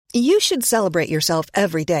You should celebrate yourself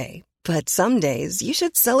every day, but some days you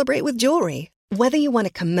should celebrate with jewelry. Whether you want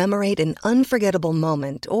to commemorate an unforgettable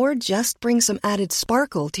moment or just bring some added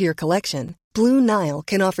sparkle to your collection, Blue Nile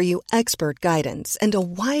can offer you expert guidance and a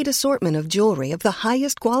wide assortment of jewelry of the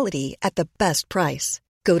highest quality at the best price.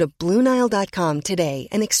 Go to BlueNile.com today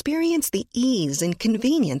and experience the ease and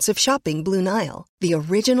convenience of shopping Blue Nile, the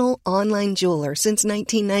original online jeweler since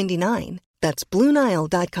 1999. That's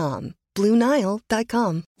BlueNile.com.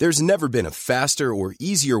 BlueNile.com. There's never been a faster or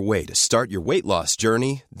easier way to start your weight loss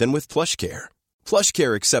journey than with PlushCare.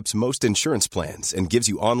 PlushCare accepts most insurance plans and gives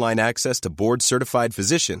you online access to board-certified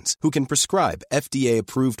physicians who can prescribe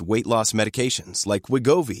FDA-approved weight loss medications like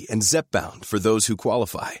Wegovy and Zepbound for those who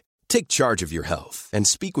qualify. Take charge of your health and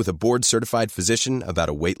speak with a board-certified physician about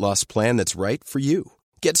a weight loss plan that's right for you.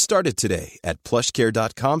 Get started today at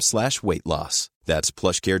plushcare.com/weight loss. That's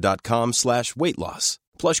plushcare.com/weight loss.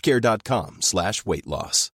 plushcare.com/weight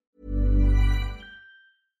loss.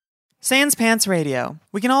 Sans Pants Radio.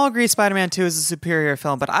 We can all agree Spider-Man 2 is a superior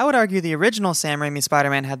film, but I would argue the original Sam Raimi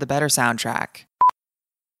Spider-Man had the better soundtrack.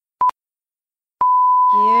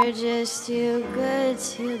 You're just too good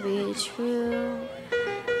to be true.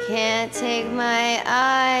 Can't take my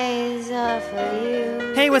eyes off of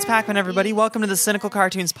you. Hey, what's Pac-Man, everybody? Welcome to the Cynical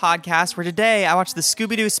Cartoons podcast, where today I watched the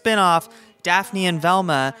Scooby-Doo spin-off, Daphne and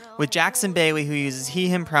Velma, with Jackson Bailey, who uses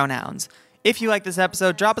he/him pronouns. If you like this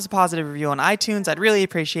episode, drop us a positive review on iTunes. I'd really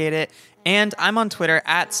appreciate it. And I'm on Twitter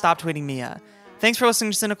at StopTweetingMia. Thanks for listening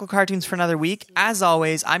to Cynical Cartoons for another week. As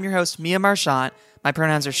always, I'm your host, Mia Marchant. My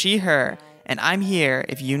pronouns are she, her, and I'm here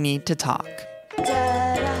if you need to talk.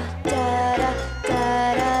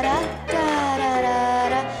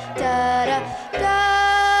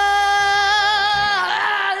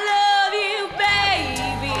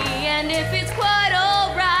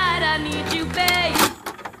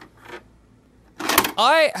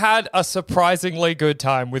 I had a surprisingly good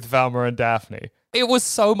time with Velma and Daphne. It was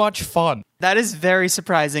so much fun. That is very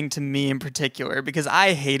surprising to me in particular, because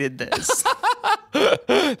I hated this.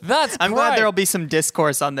 I'm glad there'll be some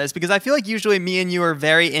discourse on this, because I feel like usually me and you are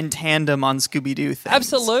very in tandem on Scooby-Doo things.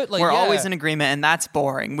 Absolutely, We're always in agreement, and that's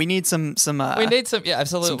boring. We need some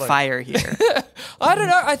absolutely. some fire here. I don't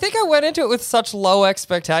know. I think I went into it with such low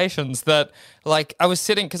expectations that, like, I was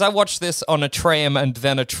sitting, because I watched this on a tram and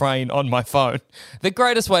then a train on my phone. The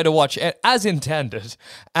greatest way to watch it, as intended.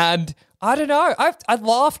 And I don't know. I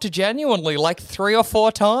laughed genuinely like 3 or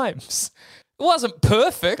 4 times. It wasn't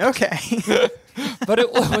perfect. Okay. But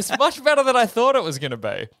it was much better than I thought it was going to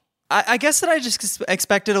be. I guess that I just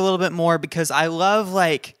expected a little bit more, because I love,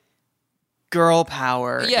 like, girl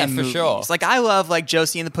power in movies. Sure. Like, I love, like,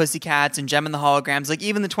 Josie and the Pussycats and Jem and the Holograms, like,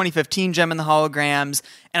 even the 2015 Jem and the Holograms.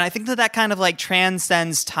 And I think that kind of, like,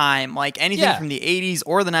 transcends time. Like, anything from the 80s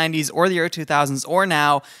or the 90s or the early 2000s or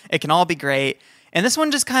now, it can all be great. And this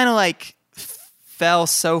one just kind of, like, fell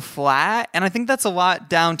so flat. And I think that's a lot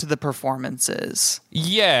down to the performances.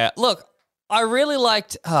 Yeah. Look, I really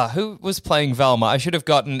liked who was playing Velma. I should have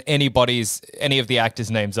gotten any of the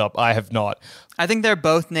actors' names up. I have not. I think they're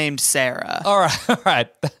both named Sarah. All right.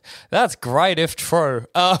 That's great if true.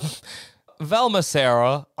 Velma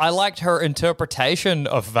Sarah, I liked her interpretation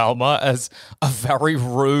of Velma as a very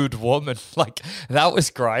rude woman. Like, that was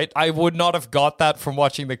great. I would not have got that from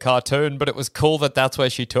watching the cartoon, but it was cool that that's where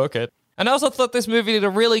she took it. And I also thought this movie did a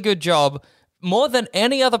really good job, more than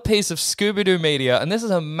any other piece of Scooby-Doo media, and this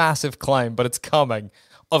is a massive claim, but it's coming,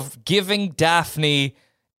 of giving Daphne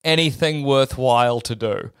anything worthwhile to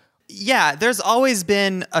do. Yeah, there's always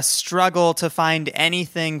been a struggle to find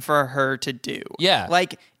anything for her to do. Yeah.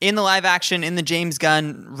 Like, in the live action, in the James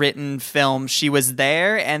Gunn written film, she was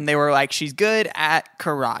there, and they were like, she's good at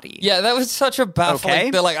karate. Yeah, that was such a baffling...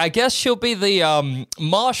 Okay. They're like, I guess she'll be the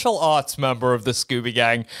martial arts member of the Scooby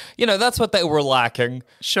Gang. You know, that's what they were lacking.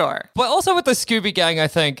 Sure. But also with the Scooby Gang, I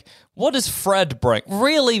think, what does Fred bring?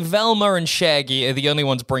 Really, Velma and Shaggy are the only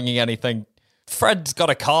ones bringing anything. Fred's got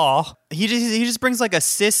a car. He just brings like a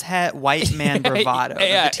cishet white man bravado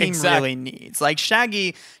that the team really needs. Like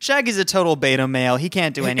Shaggy's a total beta male. He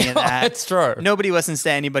can't do any of that. It's true. Nobody listens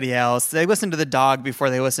to anybody else. They listen to the dog before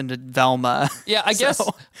they listen to Velma. Yeah, I guess.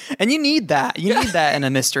 And you need that. You need that in a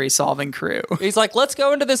mystery solving crew. He's like, let's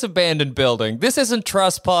go into this abandoned building. This isn't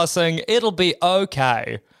trespassing. It'll be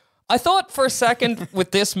okay. I thought for a second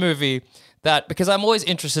with this movie that, because I'm always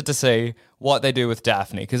interested to see what they do with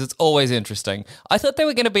Daphne, because it's always interesting. I thought they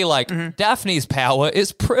were going to be like, Daphne's power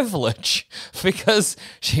is privilege, because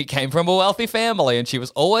she came from a wealthy family and she was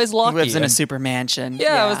always lucky. He lives in a super mansion.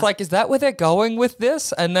 Yeah, I was like, is that where they're going with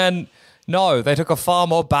this? And then, no, they took a far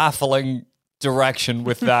more baffling direction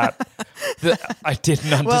with that that I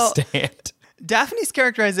didn't understand. Daphne's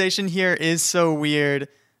characterization here is so weird.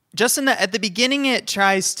 Just at the beginning, it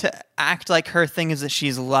tries to act like her thing is that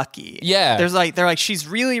she's lucky. Yeah. They're like, she's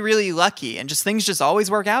really, really lucky. And things just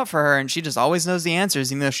always work out for her. And she just always knows the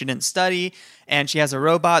answers, even though she didn't study. And she has a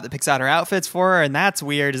robot that picks out her outfits for her. And that's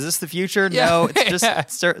weird. Is this the future? Yeah. No,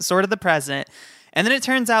 it's just sort of the present. And then it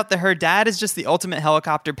turns out that her dad is just the ultimate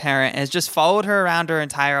helicopter parent and has just followed her around her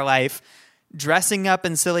entire life, dressing up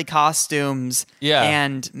in silly costumes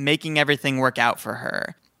and making everything work out for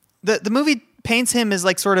her. The movie paints him as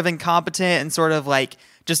like sort of incompetent and sort of like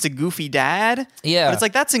just a goofy dad. Yeah. But it's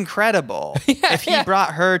like, that's incredible. If he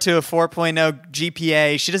brought her to a 4.0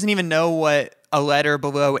 GPA, she doesn't even know what a letter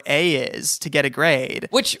below A is to get a grade.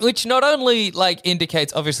 Which not only like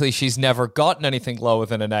indicates obviously she's never gotten anything lower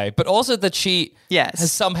than an A, but also that she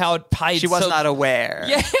has somehow paid. She was not aware.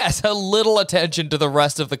 Yes, a little attention to the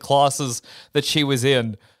rest of the classes that she was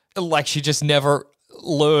in. Like she just never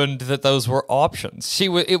learned that those were options.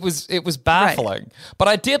 It was baffling. Right. But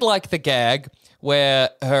I did like the gag where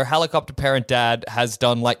her helicopter parent dad has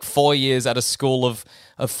done like 4 years at a school of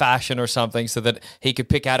fashion or something so that he could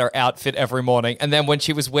pick out her outfit every morning. And then when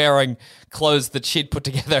she was wearing clothes that she'd put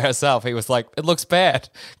together herself, he was like, it looks bad,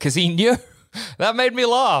 because he knew. That made me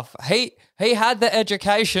laugh. He had the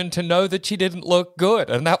education to know that she didn't look good,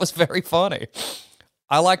 and that was very funny.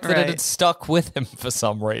 I liked that it had stuck with him for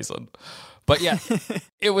some reason. But yeah,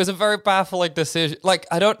 it was a very baffling decision. Like,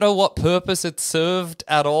 I don't know what purpose it served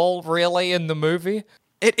at all, really, in the movie.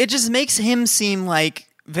 It just makes him seem like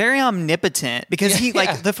very omnipotent, because he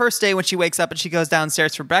like the first day when she wakes up and she goes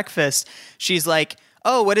downstairs for breakfast, she's like,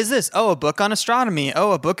 oh, what is this? Oh, a book on astronomy.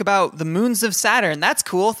 Oh, a book about the moons of Saturn. That's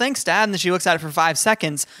cool. Thanks, Dad. And then she looks at it for 5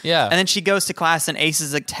 seconds. Yeah. And then she goes to class and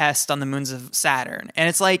aces a test on the moons of Saturn. And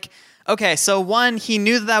it's like, okay, so one, he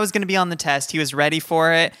knew that was going to be on the test. He was ready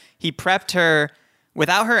for it. He prepped her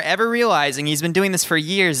without her ever realizing. He's been doing this for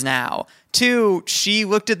years now. 2, she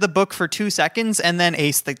looked at the book for 2 seconds and then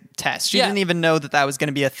aced the test. She didn't even know that was going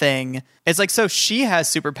to be a thing. It's like, so she has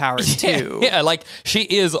superpowers too. Yeah, like she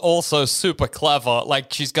is also super clever.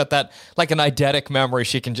 Like she's got that, like an eidetic memory.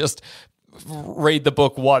 She can just read the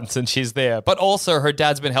book once and she's there. But also her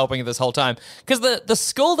dad's been helping her this whole time. Because the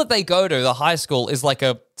school that they go to, the high school, is like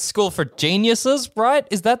a school for geniuses, right?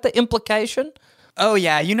 Is that the implication? Oh,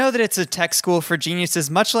 yeah. You know that it's a tech school for geniuses,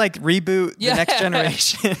 much like Reboot, The Next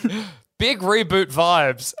Generation. Big reboot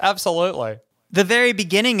vibes. Absolutely. The very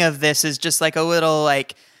beginning of this is just like a little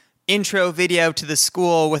like intro video to the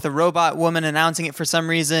school with a robot woman announcing it for some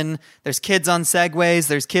reason. There's kids on Segways.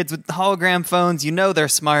 There's kids with hologram phones. You know they're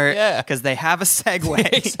smart because they have a Segway.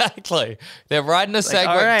 Exactly. They're riding a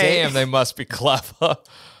Segway. Right. Damn, they must be clever.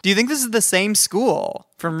 Do you think this is the same school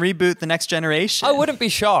from Reboot The Next Generation? I wouldn't be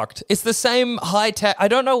shocked. It's the same high tech. I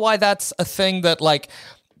don't know why that's a thing that like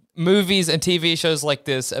movies and TV shows like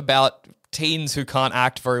this about teens who can't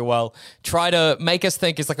act very well try to make us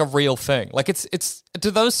think is like a real thing. Like it's do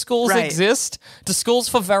those schools exist? Do schools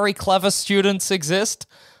for very clever students exist?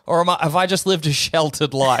 Or have I just lived a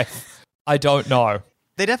sheltered life? I don't know.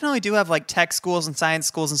 They definitely do have like tech schools and science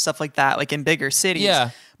schools and stuff like that, like in bigger cities.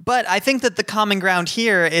 Yeah. But I think that the common ground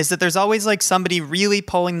here is that there's always like somebody really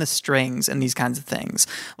pulling the strings in these kinds of things.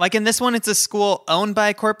 Like in this one, it's a school owned by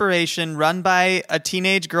a corporation, run by a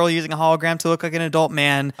teenage girl using a hologram to look like an adult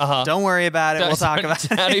man. Don't worry about it. We'll talk about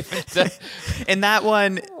it. In that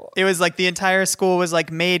one, it was like the entire school was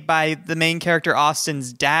like made by the main character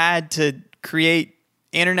Austin's dad to create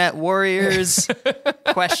internet warriors?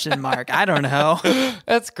 Question mark. I don't know.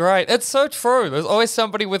 That's great. It's so true. There's always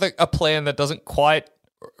somebody with a plan that doesn't quite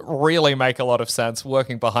really make a lot of sense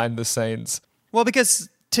working behind the scenes. Well, because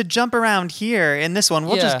to jump around here in this one,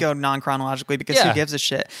 we'll just go non-chronologically because who gives a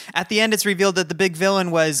shit? At the end, it's revealed that the big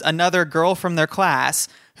villain was another girl from their class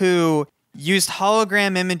who used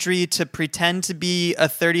hologram imagery to pretend to be a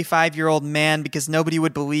 35-year-old man because nobody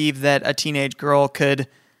would believe that a teenage girl could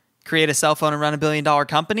create a cell phone and run $1 billion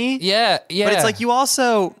company. Yeah. But it's like you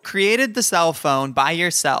also created the cell phone by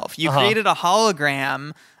yourself. You created a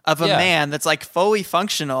hologram of a man that's like fully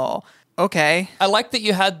functional. Okay. I like that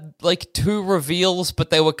you had like 2 reveals,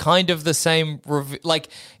 but they were kind of the same. Like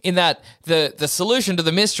in that the solution to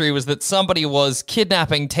the mystery was that somebody was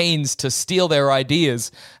kidnapping teens to steal their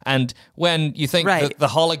ideas. And when you think that the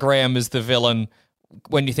hologram is the villain,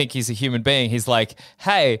 when you think he's a human being, he's like,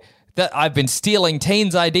 hey, that I've been stealing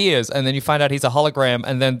teens' ideas, and then you find out he's a hologram,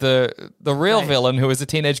 and then the real villain, who is a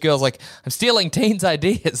teenage girl, is like, I'm stealing teens'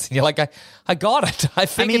 ideas, and you're like, I got it.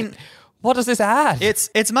 I mean, what does this add?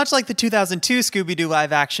 It's much like the 2002 Scooby-Doo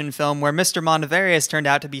live-action film where Mr. Mondavarius turned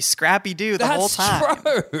out to be Scrappy-Doo the whole time.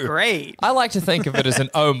 That's true. Great. I like to think of it as an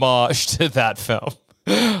homage to that film.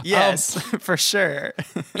 Yes, for sure.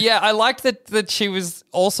 Yeah, I liked that she was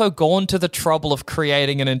also gone to the trouble of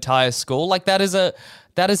creating an entire school. Like that is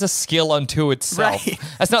a skill unto itself. Right.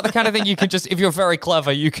 That's not the kind of thing you can just, if you're very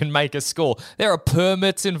clever, you can make a school. There are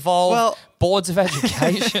permits involved, Well- boards of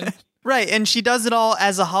education. Right, and she does it all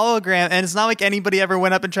as a hologram, and it's not like anybody ever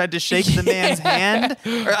went up and tried to shake the man's hand.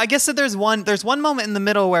 Or I guess that there's one moment in the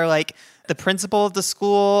middle where like the principal of the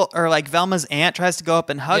school or like Velma's aunt tries to go up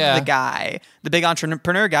and hug the guy, the big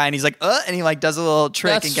entrepreneur guy, and he's like, and he like does a little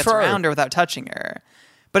trick That's and gets true. around her without touching her.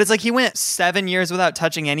 But it's like he went 7 years without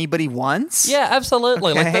touching anybody once. Yeah,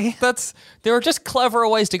 absolutely. Okay. Like that's there are just clever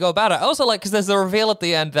ways to go about it. I also like because there's the reveal at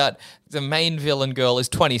the end that the main villain girl is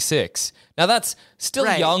 26. Now that's still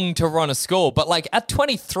Right. young to run a school, but like at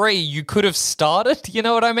 23 you could have started. You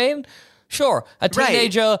know what I mean? Sure, a Right.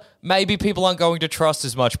 teenager maybe people aren't going to trust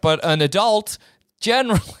as much, but an adult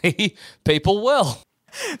generally people will.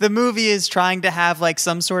 The movie is trying to have like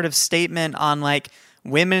some sort of statement on like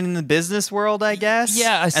women in the business world, I guess.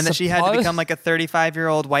 Yeah, I and that she had to suppose. become like a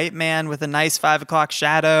 35-year-old white man with a nice 5 o'clock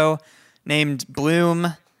shadow named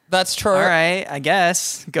Bloom. That's true. All right, I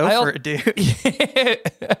guess. Go I'll- for it, dude.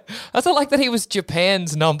 I also like that he was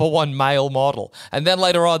Japan's #1 male model. And then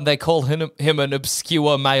later on, they call him an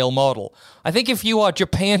obscure male model. I think if you are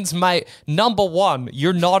Japan's #1,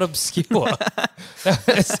 you're not obscure.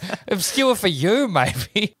 It's obscure for you,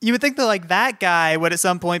 maybe. You would think that like that guy would at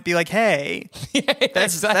some point be like, hey,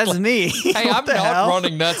 that's me. Hey, What I'm the not hell?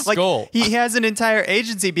 running that Like, school. he has an entire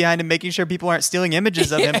agency behind him making sure people aren't stealing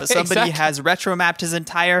images of him, but somebody exactly. has retromapped his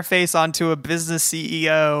entire face onto a business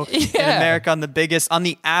CEO in Yeah. America on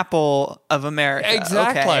the Apple of America.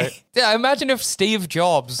 Exactly. Okay. Yeah, imagine if Steve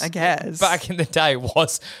Jobs I guess. back in the day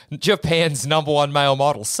was Japan's #1 male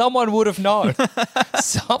model. Someone would have known.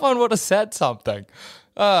 Someone would have said something.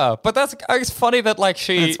 But it's funny that like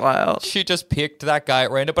That's wild. she just picked that guy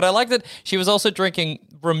at random. But I like that she was also drinking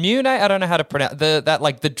Ramune. I don't know how to pronounce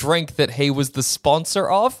the drink that he was the sponsor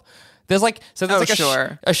of. There's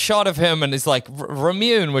Sure. a shot of him and it's like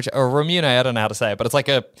Ramune, or Ramune, I don't know how to say it, but it's like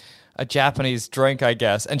a Japanese drink, I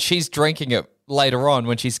guess. And she's drinking it later on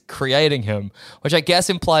when she's creating him, which I guess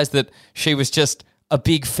implies that she was just a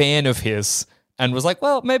big fan of his and was like,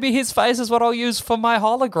 well, maybe his face is what I'll use for my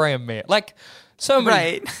hologram me. Like, so many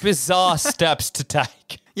Right. bizarre steps to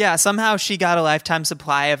take. Yeah, somehow she got a lifetime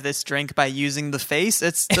supply of this drink by using the face.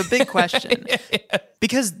 It's the big question.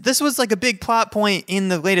 Because this was like a big plot point in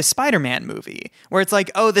the latest Spider-Man movie, where it's like,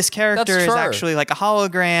 oh, this character That's is true. actually like a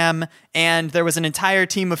hologram, and there was an entire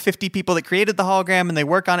team of 50 people that created the hologram, and they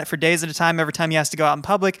work on it for days at a time every time he has to go out in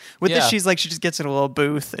public. With this, Yeah. she's like, she just gets in a little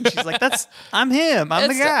booth, and she's like, I'm him. I'm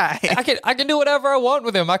the guy. I can do whatever I want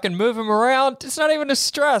with him. I can move him around. It's not even a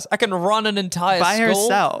stress. I can run an entire By school.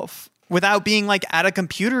 herself. Without being like at a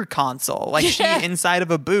computer console. Like Yeah. she inside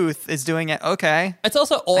of a booth is doing it. Okay. It's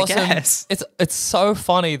also awesome. guess. It's so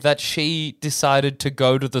funny that she decided to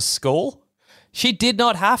go to the school. She did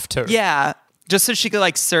not have to. Yeah. Just so she could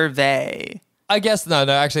like survey. I guess no,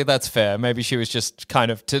 actually that's fair. Maybe she was just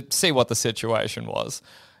kind of to see what the situation was.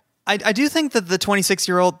 I do think that the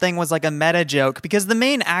 26-year-old thing was like a meta joke because the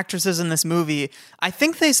main actresses in this movie, I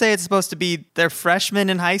think they say it's supposed to be they're freshmen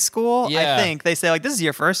in high school. Yeah. I think they say like this is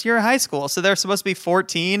your first year of high school, so they're supposed to be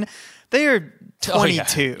 14. They are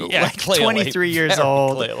 22, Oh, yeah. like Clearly. 23 years Very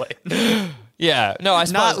old. Clearly. Yeah, no, I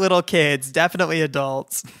suppose Not little kids, definitely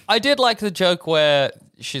adults. I did like the joke where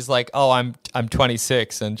she's like, "Oh, I'm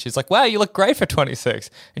 26," and she's like, "Wow, you look great for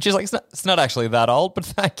 26." And she's like, "It's not actually that old, but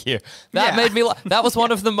thank you." That Yeah. made me. That was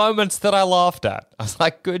one of the moments that I laughed at. I was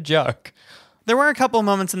like, "Good joke." There were a couple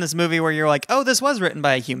moments in this movie where you're like, oh, this was written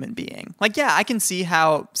by a human being. Like, yeah, I can see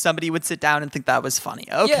how somebody would sit down and think that was funny.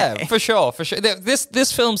 Okay. Yeah, for sure.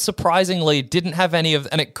 This film surprisingly didn't have any of,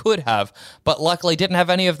 and it could have, but luckily didn't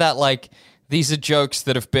have any of that. Like, these are jokes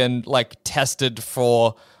that have been like tested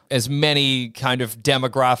for as many kind of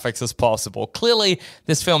demographics as possible. Clearly,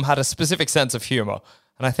 this film had a specific sense of humor,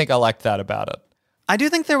 and I think I liked that about it. I do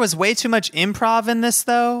think there was way too much improv in this,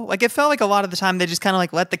 though. Like, it felt like a lot of the time they just kind of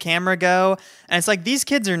like let the camera go. And it's like, these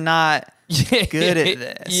kids are not good at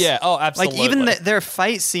this. Yeah, oh, absolutely. Like, even their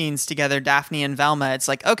fight scenes together, Daphne and Velma, it's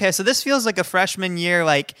like, okay, so this feels like a freshman year,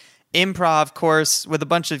 like, improv course with a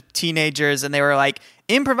bunch of teenagers. And they were like,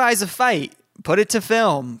 improvise a fight. Put it to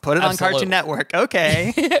film. Put it on Absolutely. Cartoon Network.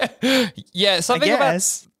 Okay. Yeah, something I about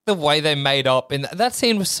guess. the way they made up in that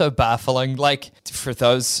scene was so baffling. Like, for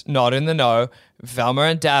those not in the know, Velma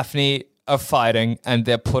and Daphne are fighting and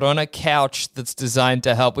they're put on a couch that's designed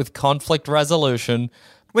to help with conflict resolution.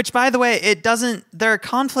 Which, by the way, their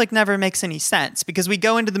conflict never makes any sense because we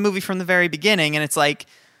go into the movie from the very beginning and it's like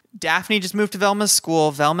Daphne just moved to Velma's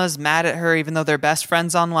school. Velma's mad at her, even though they're best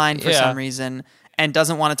friends online for some reason, and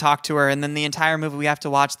doesn't want to talk to her. And then the entire movie, we have to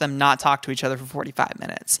watch them not talk to each other for 45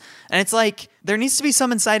 minutes. And it's like, there needs to be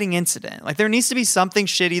some inciting incident. Like, there needs to be something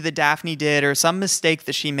shitty that Daphne did, or some mistake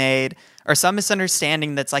that she made, or some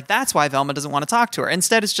misunderstanding that's like, that's why Velma doesn't want to talk to her.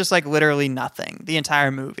 Instead, it's just like literally nothing the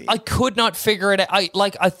entire movie. I could not figure it out.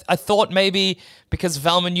 I thought maybe because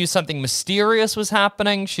Velma knew something mysterious was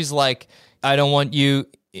happening, she's like, I don't want you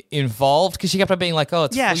involved, because she kept on being like, oh,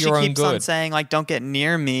 it's for your own good. Yeah, she keeps on saying, like, don't get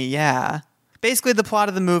near me. Yeah. Basically, the plot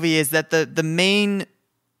of the movie is that the main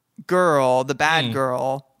girl, the bad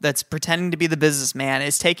girl that's pretending to be the businessman,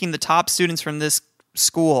 is taking the top students from this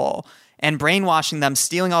school and brainwashing them,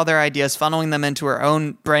 stealing all their ideas, funneling them into her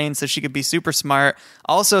own brain so she could be super smart.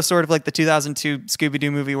 Also sort of like the 2002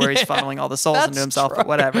 Scooby-Doo movie where he's funneling all the souls into himself, but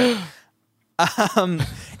whatever.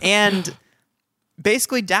 And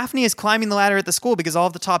basically, Daphne is climbing the ladder at the school because all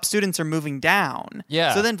of the top students are moving down.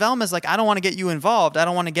 Yeah. So then Velma's like, I don't want to get you involved. I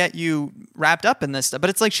don't want to get you wrapped up in this stuff.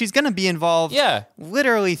 But it's like she's going to be involved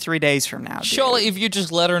literally 3 days from now. Surely if you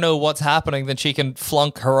just let her know what's happening, then she can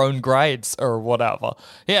flunk her own grades or whatever.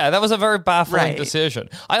 Yeah, that was a very baffling decision.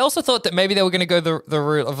 I also thought that maybe they were going to go the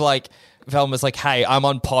route of like, Velma's like, hey, I'm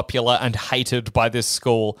unpopular and hated by this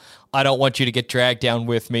school. I don't want you to get dragged down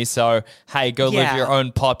with me. So, hey, go live your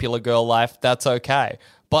own popular girl life. That's okay.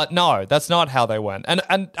 But no, that's not how they went.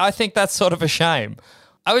 And I think that's sort of a shame.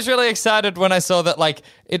 I was really excited when I saw that, like,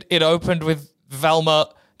 it opened with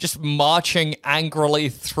Velma just marching angrily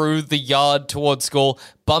through the yard towards school,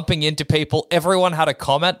 bumping into people. Everyone had a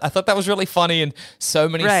comment. I thought that was really funny in so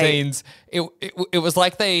many scenes. It was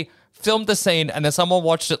like they filmed the scene and then someone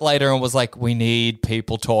watched it later and was like, we need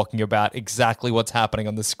people talking about exactly what's happening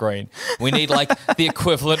on the screen. We need like the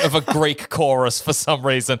equivalent of a Greek chorus for some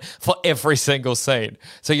reason for every single scene.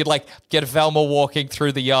 So you'd like get Velma walking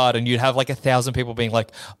through the yard and you'd have like 1,000 people being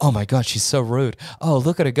like, oh my God, she's so rude. Oh,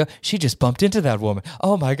 look at her go. She just bumped into that woman.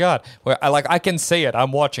 Oh my God. Where I can see it.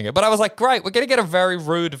 I'm watching it. But I was like, great, we're going to get a very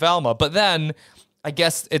rude Velma. But then I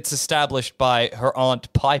guess it's established by her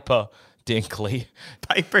aunt Piper Dinkley.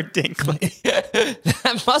 Piper Dinkley.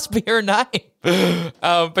 That must be her name.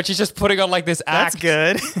 But she's just putting on like this act.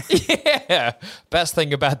 That's good. Yeah. Best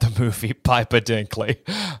thing about the movie, Piper Dinkley.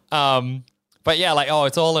 But yeah, like, oh,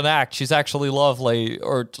 it's all an act. She's actually lovely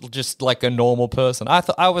or just like a normal person.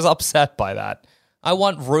 I was upset by that. I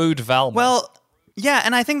want rude Velma. Well, yeah,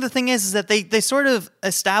 and I think the thing is that they sort of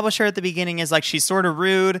establish her at the beginning as like she's sort of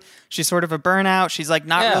rude, she's sort of a burnout, she's like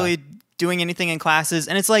not really doing anything in classes,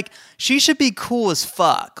 and it's like she should be cool as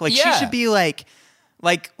fuck. Like she should be like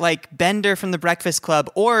Bender from the Breakfast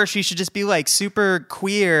Club, or she should just be like super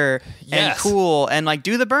queer and cool and like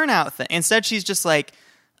do the burnout thing. Instead, she's just like,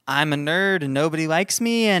 I'm a nerd and nobody likes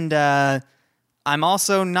me, and I'm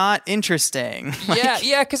also not interesting.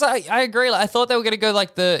 Yeah, because I agree. Like, I thought they were going to go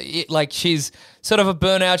like she's sort of a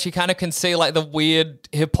burnout. She kind of can see like the weird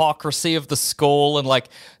hypocrisy of the school and like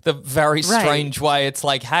the very strange way. It's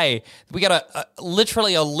like, hey, we got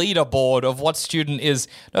literally a leaderboard of what student is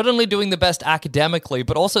not only doing the best academically,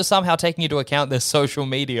 but also somehow taking into account their social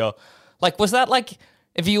media. Like, was that like,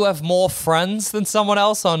 if you have more friends than someone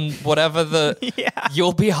else on whatever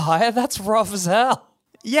you'll be higher? That's rough as hell.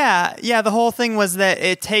 Yeah. The whole thing was that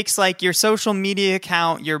it takes like your social media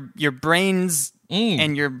account, your brains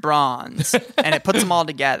and your bronze, and it puts them all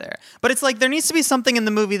together. But it's like there needs to be something in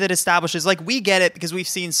the movie that establishes, like, we get it because we've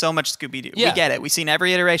seen so much Scooby-Doo. Yeah. We get it. We've seen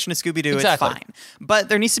every iteration of Scooby-Doo. Exactly. It's fine. But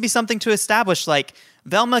there needs to be something to establish, like,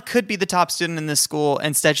 Velma could be the top student in this school.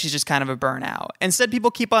 Instead, she's just kind of a burnout. Instead,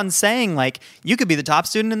 people keep on saying, like, you could be the top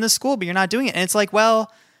student in this school, but you're not doing it. And it's like,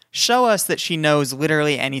 well, show us that she knows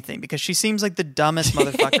literally anything, because she seems like the dumbest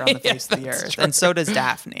motherfucker on the face of the earth. True. And so does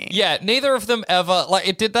Daphne. Yeah, neither of them ever, like,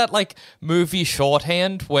 it did that, like, movie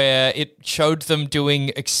shorthand where it showed them doing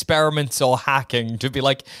experiments or hacking to be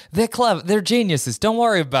like, they're clever, they're geniuses, don't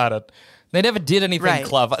worry about it. They never did anything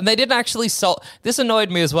clever. And they didn't actually solve, this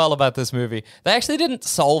annoyed me as well about this movie. They actually didn't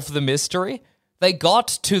solve the mystery. They got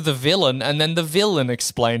to the villain, and then the villain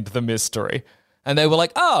explained the mystery. And they were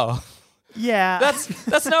like, oh, yeah,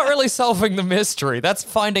 that's not really solving the mystery. That's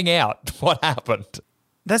finding out what happened.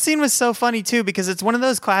 That scene was so funny too, because it's one of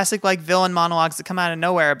those classic like villain monologues that come out of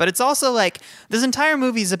nowhere. But it's also like this entire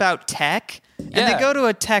movie is about tech, and they go to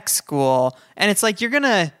a tech school, and it's like you're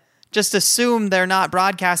gonna just assume they're not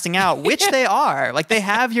broadcasting out, which they are. Like, they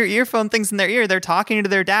have your earphone things in their ear. They're talking to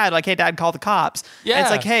their dad, like, hey, Dad, call the cops. Yeah. And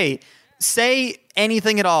it's like, hey, say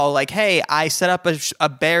anything at all. Like, hey, I set up a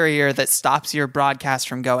barrier that stops your broadcast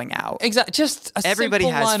from going out. Exactly. Just a Everybody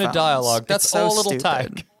simple has line phones. Of dialogue. That's so all it'll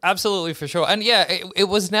take. Absolutely, for sure. And yeah, it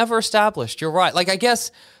was never established. You're right. Like, I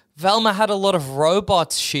guess Velma had a lot of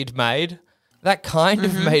robots she'd made. That kind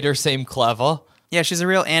of made her seem clever. Yeah, she's a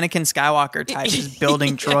real Anakin Skywalker type. She's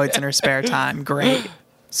building droids in her spare time. Great.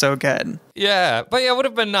 So good. Yeah, but yeah, it would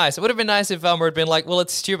have been nice. It would have been nice if Velma had been like, well,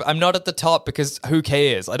 it's stupid. I'm not at the top because who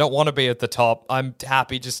cares? I don't want to be at the top. I'm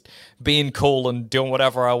happy just being cool and doing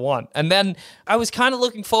whatever I want. And then I was kind of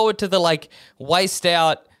looking forward to the like waist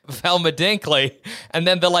out Velma Dinkley and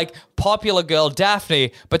then the like popular girl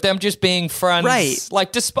Daphne, but them just being friends. Right.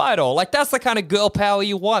 Like despite all. Like that's the kind of girl power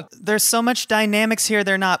you want. There's so much dynamics here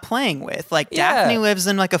they're not playing with. Like Yeah. Daphne lives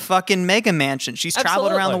in like a fucking mega mansion. She's traveled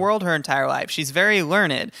around the Absolutely. world her entire life. She's very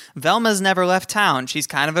learned. Velma's never left town. She's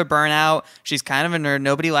kind of a burnout. She's kind of a nerd.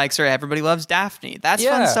 Nobody likes her. Everybody loves Daphne. That's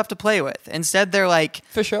fun Yeah. stuff to play with. Instead, they're like,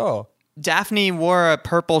 For sure. Daphne wore a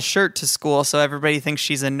purple shirt to school, so everybody thinks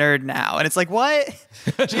she's a nerd now. And it's like, what?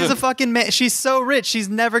 She's a fucking she's so rich. She's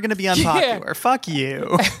never going to be unpopular. Fuck you.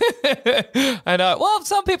 I know. Well,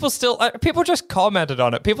 some people still, people just commented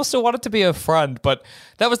on it. People still wanted to be her friend, but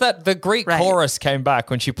that was the Greek Right. chorus came back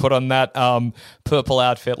when she put on that purple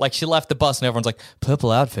outfit. Like she left the bus and everyone's like,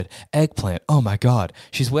 purple outfit, eggplant. Oh my God,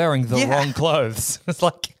 she's wearing the Yeah. wrong clothes. It's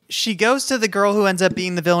like, She goes to the girl who ends up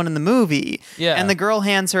being the villain in the movie. Yeah. And the girl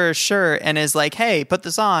hands her a shirt and is like, hey, put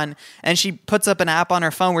this on. And she puts up an app on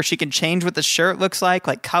her phone where she can change what the shirt looks like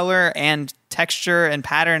color and texture and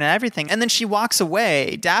pattern and everything. And then she walks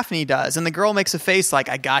away. Daphne does. And the girl makes a face like,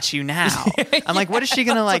 I got you now. I'm like, what is she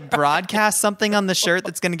going to like broadcast something on the shirt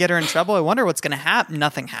that's going to get her in trouble? I wonder what's going to happen.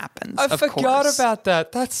 Nothing happens. I of forgot course. about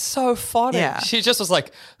that. That's so funny. Yeah. She just was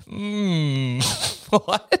like,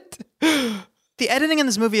 what? The editing in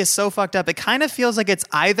this movie is so fucked up. It kind of feels like it's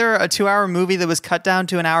either a 2-hour movie that was cut down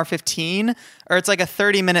to an hour 15, or it's like a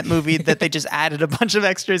 30-minute movie that they just added a bunch of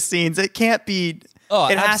extra scenes. It can't be. Oh,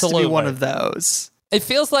 it has to absolutely. be one of those. It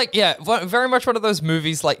feels like, yeah, very much one of those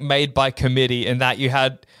movies like made by committee in that you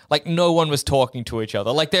had like no one was talking to each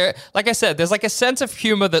other. Like like I said, there's like a sense of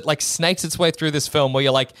humor that like snakes its way through this film where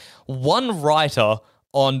you're like, one writer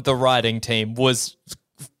on the writing team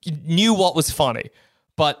knew what was funny,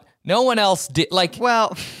 but no one else did. Like,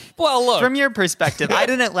 Well, look. from your perspective, I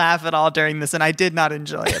didn't laugh at all during this, and I did not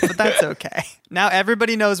enjoy it, but that's okay. Now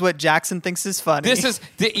everybody knows what Jackson thinks is funny. This is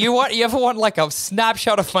you ever want like a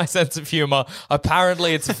snapshot of my sense of humor?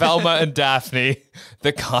 Apparently, it's Velma and Daphne,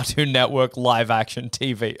 the Cartoon Network live action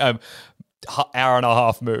TV hour and a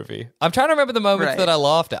half movie. I'm trying to remember the moments Right. that I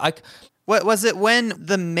laughed at. What was it when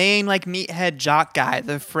the main like meathead jock guy,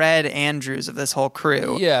 the Fred Andrews of this whole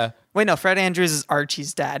crew? Yeah. Wait, no, Fred Andrews is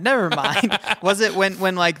Archie's dad. Never mind. Was it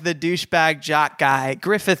when like the douchebag jock guy,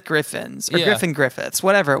 Griffith Griffins, or Yeah. Griffin Griffiths,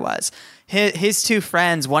 whatever it was, his two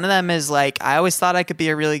friends, one of them is like, I always thought I could be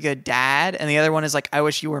a really good dad, and the other one is like, I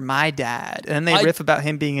wish you were my dad. And then they riff about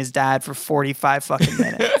him being his dad for 45 fucking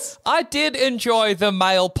minutes. I did enjoy the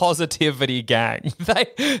male positivity gang. They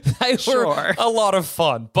were Sure. a lot of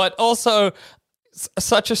fun, but also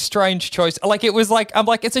such a strange choice. Like it was like, I'm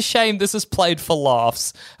like, it's a shame this is played for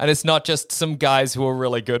laughs and it's not just some guys who are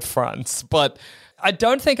really good friends. But I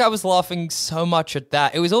don't think I was laughing so much at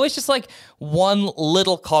that. It was always just like one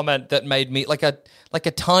little comment that made me like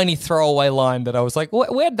a tiny throwaway line that I was like,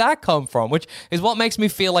 where'd that come from? Which is what makes me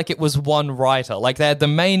feel like it was one writer. Like they had the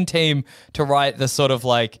main team to write the sort of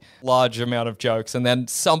like large amount of jokes, and then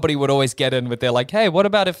somebody would always get in with their like, hey, what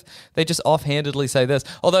about if they just offhandedly say this?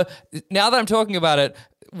 Although now that I'm talking about it,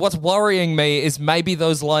 what's worrying me is maybe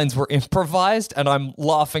those lines were improvised and I'm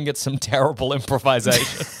laughing at some terrible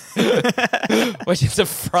improvisation, which is a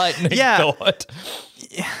frightening thought.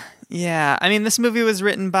 Yeah, I mean, this movie was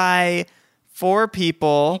written by 4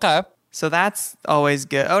 people. Okay. So that's always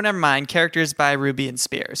good. Oh, never mind. Characters by Ruby and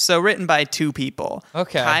Spears. So written by 2 people.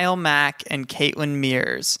 Okay. Kyle Mack and Caitlin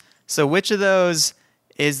Mears. So which of those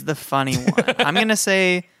is the funny one? I'm going to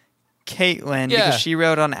say Caitlin because she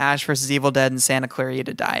wrote on Ash vs. Evil Dead and Santa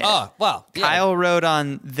Clarita Diet. Oh, wow. Yeah. Kyle wrote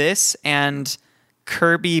on this and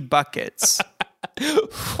Kirby Buckets.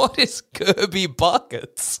 What is Kirby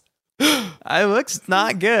Buckets? It looks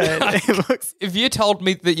not good. It looks... If you told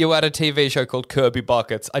me that you had a TV show called Kirby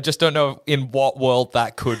Buckets, I just don't know in what world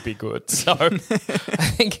that could be good. So I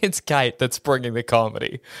think it's Kate that's bringing the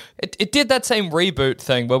comedy. It did that same reboot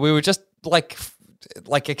thing where we were just like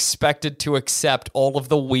expected to accept all of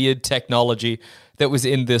the weird technology that was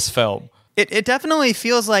in this film. It definitely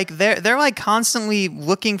feels like they're like constantly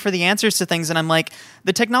looking for the answers to things, and I'm like,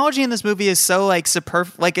 the technology in this movie is so like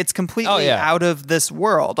like it's completely out of this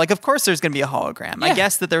world. Like, of course there's going to be a hologram. I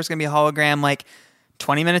guess that there's going to be a hologram like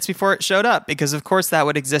 20 minutes before it showed up, because of course that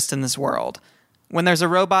would exist in this world. When there's a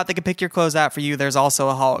robot that can pick your clothes out for you, there's also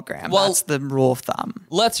a hologram. Well, that's the rule of thumb.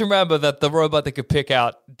 Let's remember that the robot that could pick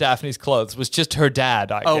out Daphne's clothes was just her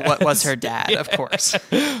dad, I guess. What was her dad, of course.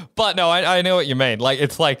 But no, I know what you mean. Like,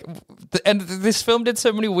 it's like, and this film did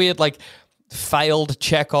so many weird, like, failed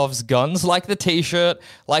Chekhov's guns, like the t-shirt,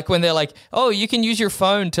 like when they're like, oh, you can use your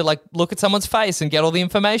phone to like look at someone's face and get all the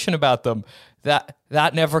information about them.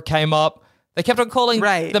 That never came up. They kept on calling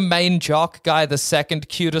the main jock guy the second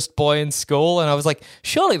cutest boy in school, and I was like,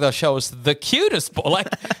 surely they'll show us the cutest boy. Like,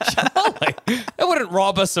 surely they wouldn't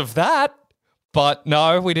rob us of that. But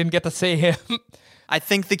no, we didn't get to see him. I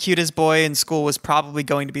think the cutest boy in school was probably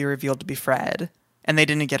going to be revealed to be Fred, and they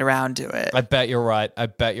didn't get around to it. I bet you're right.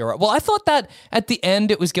 Well, I thought that at the end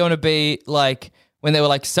it was going to be like when they were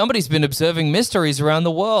like, somebody's been observing mysteries around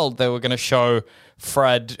the world. They were going to show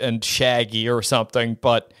Fred and Shaggy or something,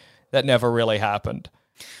 but that never really happened.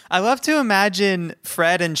 I love to imagine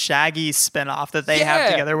Fred and Shaggy's spinoff that they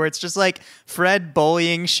have together, where it's just like Fred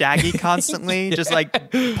bullying Shaggy constantly, just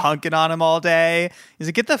like punking on him all day. He's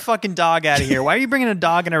like, get the fucking dog out of here. Why are you bringing a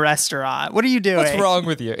dog in a restaurant? What are you doing? What's wrong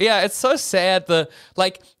with you? Yeah, it's so sad.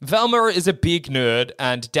 Velma is a big nerd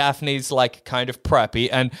and Daphne's like kind of preppy,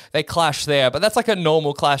 and they clash there, but that's like a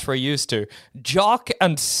normal clash we're used to. Jock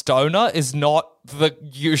and Stoner is not the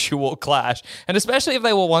usual clash, and especially if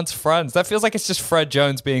they were once friends, that feels like it's just Fred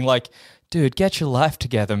Jones being like, dude, get your life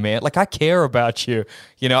together, man. Like, I care about you.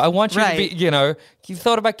 You know, I want you to be, you know, you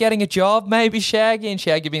thought about getting a job, maybe, Shaggy? And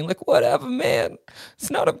Shaggy being like, whatever, man. It's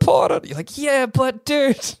not important. You're like, yeah, but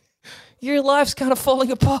dude, your life's kind of falling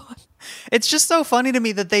apart. It's just so funny to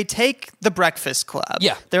me that they take the Breakfast Club.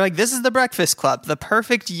 Yeah. They're like, this is the Breakfast Club, the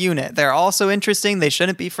perfect unit. They're all so interesting. They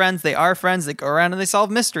shouldn't be friends. They are friends. They go around and they solve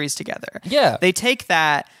mysteries together. Yeah. They take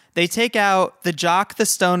that. They take out the jock, the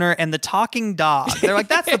stoner, and the talking dog. They're like,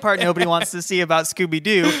 that's the part nobody wants to see about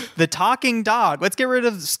Scooby-Doo. The talking dog. Let's get rid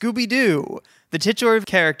of Scooby-Doo, the titular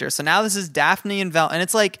character. So now this is Daphne and Velma. And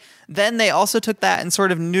it's like, then they also took that and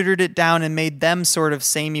sort of neutered it down and made them sort of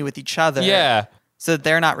samey with each other. Yeah. So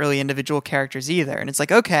they're not really individual characters either. And it's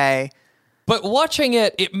like, okay. But watching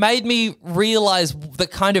it, it made me realize the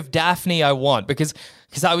kind of Daphne I want, because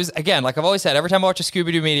I was, again, like I've always said, every time I watch a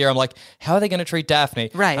Scooby-Doo media, I'm like, how are they going to treat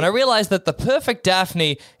Daphne? Right. And I realized that the perfect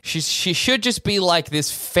Daphne, she should just be like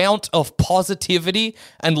this fount of positivity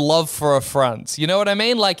and love for her friends. You know what I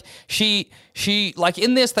mean? Like she like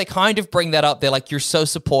in this, they kind of bring that up. They're like, you're so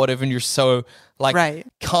supportive and you're so like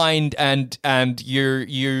kind and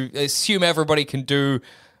you assume everybody can do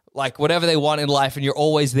like whatever they want in life and you're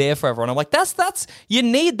always there for everyone. I'm like, that's you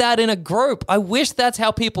need that in a group. I wish that's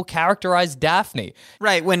how people characterize Daphne.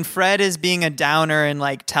 Right, when Fred is being a downer and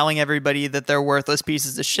like telling everybody that they're worthless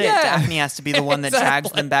pieces of shit, Daphne has to be the one that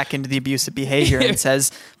drags them back into the abusive behavior and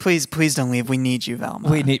says, please don't leave. We need you, Velma.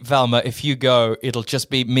 We need Velma. If you go, it'll just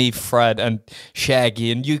be me, Fred, and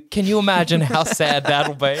Shaggy. And can you imagine how sad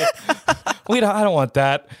that'll be? I don't want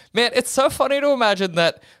that. Man, it's so funny to imagine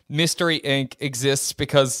that Mystery Inc. exists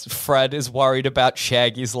because Fred is worried about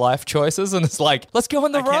Shaggy's life choices and it's like, let's go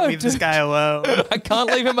on the road. I can't leave this guy alone. I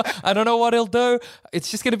can't leave him. I don't know what he'll do.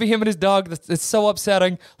 It's just going to be him and his dog. It's so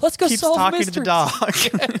upsetting. Let's go Keeps solve talking mysteries. to the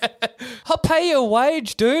dog. I'll pay you a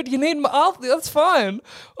wage, dude. You need that's fine.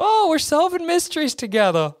 Oh, we're solving mysteries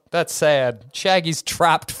together. That's sad. Shaggy's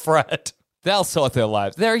trapped Fred. They'll sort their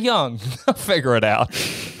lives. They're young. They'll figure it out.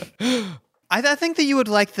 I think that you would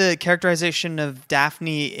like the characterization of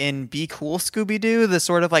Daphne in Be Cool, Scooby-Doo, the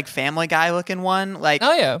sort of like Family Guy looking one. Like,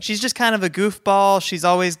 oh yeah, she's just kind of a goofball. She's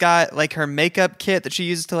always got like her makeup kit that she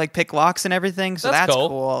uses to like pick locks and everything. So that's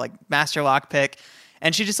cool. Like master lockpick.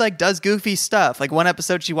 And she just like does goofy stuff. Like one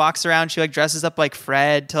episode she walks around, she like dresses up like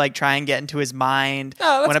Fred to like try and get into his mind.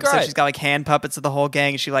 Oh, that's one episode great. She's got like hand puppets of the whole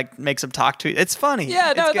gang and she like makes them talk to it. It's funny.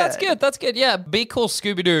 Yeah, no, that's good. That's good. Yeah, Be Cool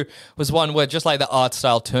Scooby-Doo was one where just like the art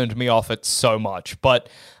style turned me off it so much. But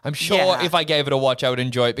I'm sure if I gave it a watch, I would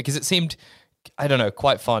enjoy it because it seemed, I don't know,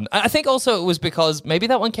 quite fun. I think also it was because maybe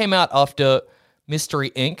that one came out after Mystery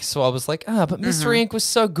Inc. So I was like, but Mystery Inc. was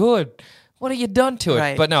so good. What have you done to it?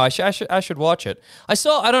 Right. But no, I should watch it. I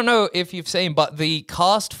don't know if you've seen, but the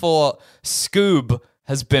cast for Scoob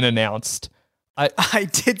has been announced. I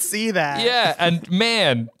did see that. Yeah, and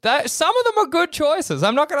man, some of them are good choices.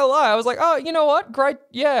 I'm not going to lie. I was like, oh, you know what? Great.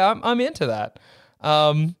 Yeah, I'm into that.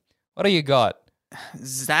 What do you got?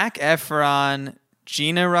 Zac Efron,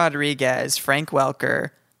 Gina Rodriguez, Frank Welker.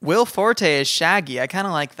 Will Forte is Shaggy. I kind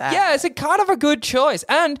of like that. Yeah, it's kind of a good choice.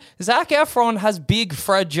 And Zac Efron has big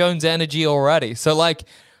Fred Jones energy already. So, like,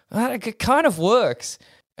 it kind of works.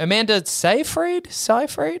 Amanda Seyfried?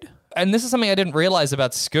 And this is something I didn't realize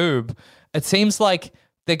about Scoob. It seems like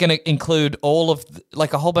they're going to include all of,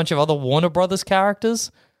 like, a whole bunch of other Warner Brothers characters.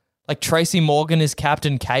 Like, Tracy Morgan is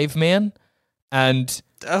Captain Caveman. And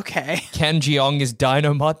Okay. Ken Jeong is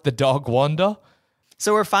Dynamite the Dog Wonder.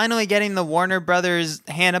 So we're finally getting the Warner Brothers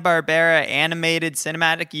Hanna-Barbera animated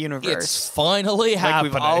cinematic universe. It's finally like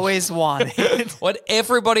happening. we've always wanted. What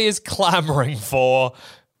everybody is clamoring for.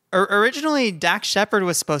 Originally, Dax Shepard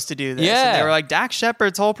was supposed to do this. Yeah. And they were like, Dax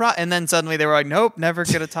Shepard's whole and then suddenly they were like, nope, never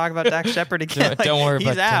going to talk about Dax Shepard again. Don't worry he's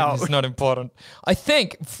about that. out. It's not important. I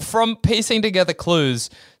think from piecing together clues,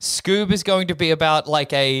 Scoob is going to be about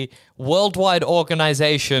like a worldwide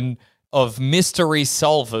organization of mystery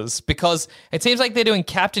solvers, because it seems like they're doing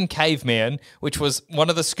Captain Caveman, which was one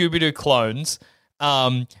of the Scooby-Doo clones,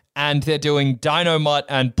 and they're doing Dynamite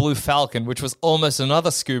and Blue Falcon, which was almost another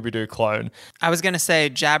Scooby-Doo clone. I was going to say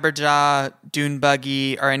Jabberjaw, Dune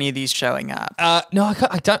Buggy, are any of these showing up? No,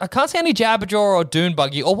 I can't see any Jabberjaw or Dune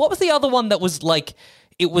Buggy. Or what was the other one that was like,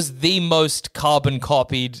 it was the most carbon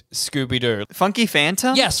copied Scooby-Doo? Funky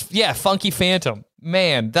Phantom? Yes, yeah, Funky Phantom.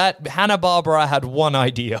 Man, that Hanna-Barbera had one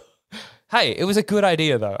idea. Hey, it was a good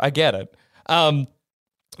idea, though. I get it.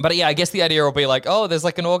 But yeah, I guess the idea will be like, oh, there's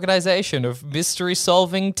like an organization of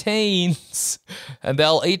mystery-solving teens, and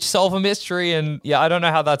they'll each solve a mystery, and yeah, I don't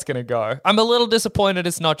know how that's going to go. I'm a little disappointed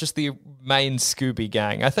it's not just the main Scooby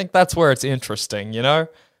gang. I think that's where it's interesting, you know?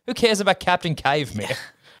 Who cares about Captain Caveman?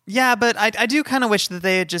 Yeah, but I do kind of wish that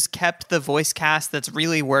they had just kept the voice cast that's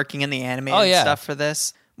really working in the animated stuff for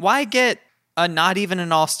this. Why get not even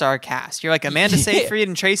an all-star cast? You're like Amanda Seyfried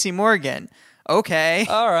and Tracy Morgan. Okay.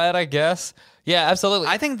 All right, I guess. Yeah, absolutely.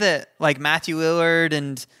 I think that like Matthew Lillard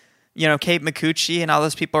and Kate Micucci and all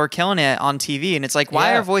those people are killing it on TV, and it's like,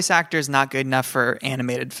 why are voice actors not good enough for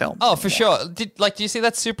animated film? Oh, for sure. Do you see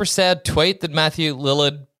that super sad tweet that Matthew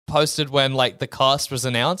Lillard posted when like the cast was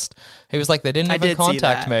announced? He was like, they didn't even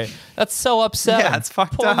contact me. That's so upsetting. Yeah, it's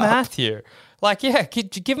fucked Poor up. Matthew. Like, yeah,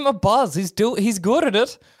 give him a buzz. He's good at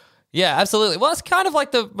it. Yeah, absolutely. Well, it's kind of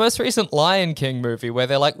like the most recent Lion King movie where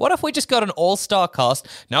they're like, what if we just got an all-star cast,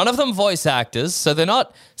 none of them voice actors, so they're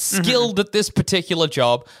not skilled at this particular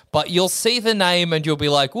job, but you'll see the name and you'll be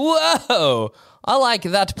like, whoa, I like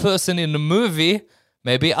that person in the movie.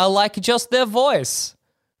 Maybe I like just their voice.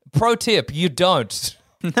 Pro tip, you don't.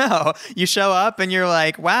 No, you show up and you're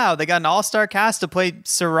like, wow, they got an all-star cast to play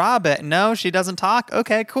Sarabit. No, she doesn't talk?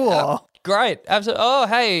 Okay, cool. Great. Absolutely. Oh,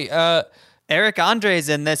 hey, Eric Andre's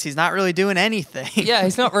in this. He's not really doing anything. Yeah,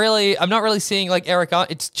 he's not really. I'm not really seeing like Eric.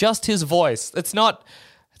 It's just his voice. It's not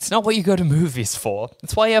what you go to movies for.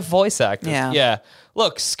 It's why you have voice actors. Yeah.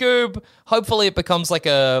 Look, Scoob. Hopefully, it becomes like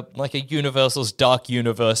a Universal's Dark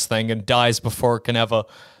Universe thing and dies before it can ever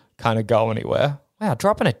kind of go anywhere. Wow,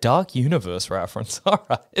 dropping a Dark Universe reference. All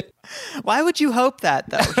right. Why would you hope that,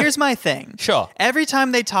 though? Here's my thing. Sure. Every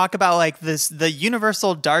time they talk about like the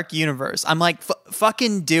Universal Dark Universe, I'm like,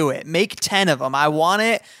 fucking do it. Make 10 of them. I want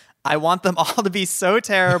it. I want them all to be so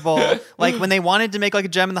terrible. Like when they wanted to make like a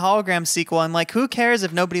Gem and the Hologram sequel, I'm like, who cares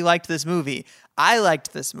if nobody liked this movie? I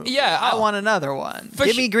liked this movie. Yeah, I want another one.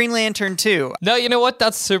 Give me Green Lantern 2. No, you know what?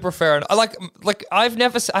 That's super fair. Like I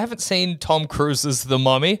haven't seen Tom Cruise's The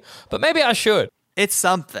Mummy, but maybe I should. It's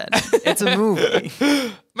something. It's a movie.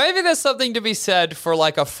 Maybe there's something to be said for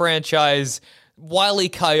like a franchise, Wile E.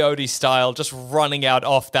 Coyote style, just running out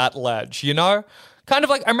off that ledge, you know? Kind of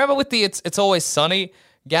like, I remember with the It's Always Sunny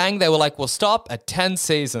gang, they were like, we'll stop at 10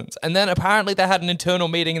 seasons. And then apparently they had an internal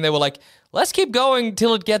meeting and they were like, let's keep going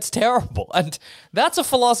till it gets terrible. And that's a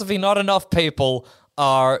philosophy not enough people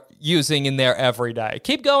are using in their everyday.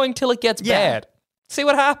 Keep going till it gets bad. See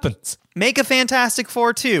what happens. Make a Fantastic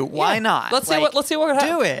Four 2. Why not? Let's see what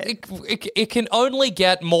happens. Do it. It can only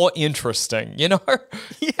get more interesting, you know?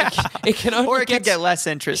 Yeah. It can only or it could get less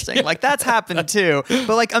interesting. Like, that's happened too.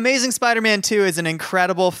 But, like, Amazing Spider-Man 2 is an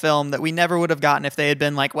incredible film that we never would have gotten if they had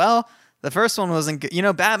been like, well, the first one wasn't good. You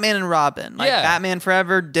know, Batman and Robin. Like, Batman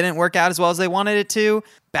Forever didn't work out as well as they wanted it to.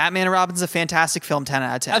 Batman and Robin's a fantastic film, 10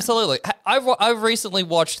 out of 10. Absolutely. I've recently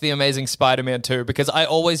watched The Amazing Spider-Man 2 because I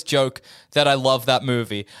always joke that I love that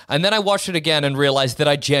movie. And then I watched it again and realized that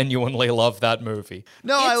I genuinely love that movie.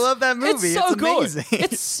 No, I love that movie. It's so amazing. Good.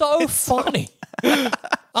 It's so funny.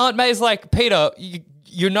 Aunt May's like, Peter,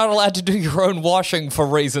 you're not allowed to do your own washing for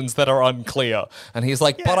reasons that are unclear. And he's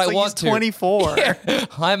like, but I want to. 24. Yeah,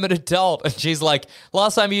 I'm an adult. And she's like,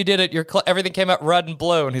 last time you did it, everything came out red and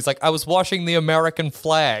blue. And he's like, I was washing the American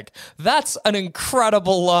flag. That's an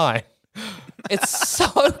incredible line. It's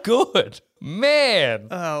so good. Man.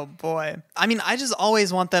 Oh, boy. I mean, I just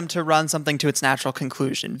always want them to run something to its natural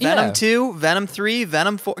conclusion. Venom 2, Venom 3,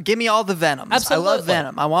 Venom 4. Give me all the Venoms. Absolutely. I love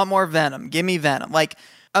Venom. I want more Venom. Give me Venom. Like,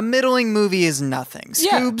 a middling movie is nothing.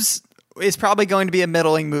 Scoobs is probably going to be a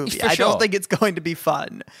middling movie. I don't think it's going to be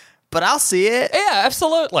fun. but I'll see it. Yeah,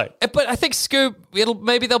 absolutely. But I think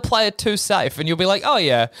maybe they'll play it too safe, and you'll be like, oh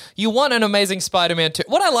yeah, you want an Amazing Spider-Man 2.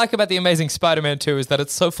 What I like about the Amazing Spider-Man 2 is that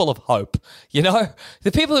it's so full of hope. You know,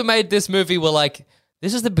 the people who made this movie were like,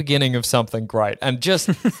 this is the beginning of something great, and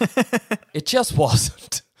it just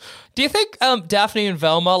wasn't. Do you think Daphne and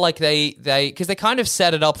Velma, like because they kind of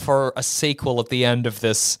set it up for a sequel at the end of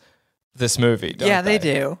this movie, don't they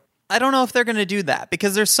do. I don't know if they're going to do that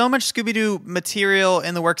because there's so much Scooby-Doo material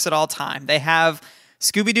in the works at all time. They have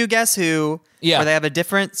Scooby-Doo Guess Who, where they have a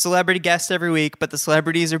different celebrity guest every week, but the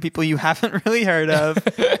celebrities are people you haven't really heard of.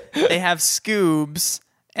 They have Scoobs,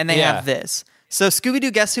 and they have this. So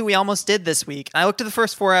Scooby-Doo Guess Who we almost did this week. I looked at the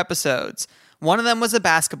first 4 episodes. One of them was a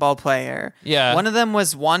basketball player. Yeah. One of them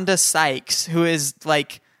was Wanda Sykes, who is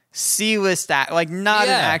like C-list not an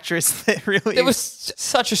actress that really... It was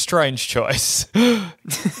such a strange choice. And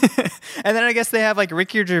then I guess they have like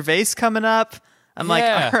Ricky Gervais coming up. I'm like,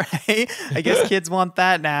 all right, I guess kids want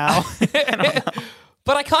that now. I don't know.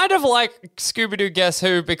 But I kind of like Scooby-Doo Guess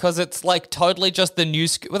Who because it's like totally just the new...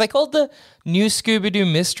 Were they called the New Scooby-Doo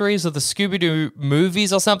Mysteries or the Scooby-Doo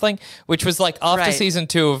Movies or something? Which was like after season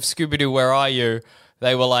 2 of Scooby-Doo Where Are You?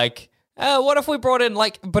 They were like... what if we brought in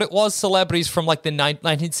but it was celebrities from like the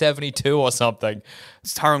 1972 or something.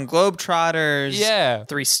 It's Harlem Globetrotters,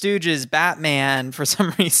 Three Stooges, Batman for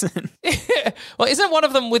some reason. Well, isn't one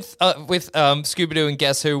of them with Scooby-Doo and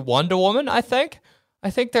Guess Who Wonder Woman, I think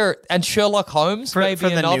they're, and Sherlock Holmes maybe for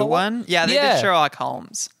the another new one? Yeah, they did Sherlock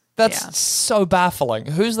Holmes. That's so baffling.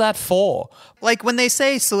 Who's that for? Like when they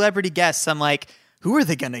say celebrity guests, I'm like, who are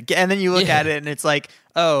they going to get? And then you look at it and it's like,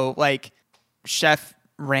 oh, like Chef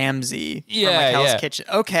Ramsay from like Hell's Kitchen.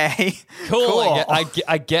 Okay, cool.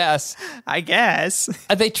 I guess.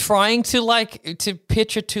 Are they trying to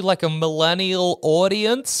pitch it to like a millennial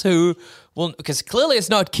audience who will? Because clearly it's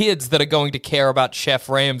not kids that are going to care about Chef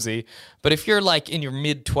Ramsay. But if you're like in your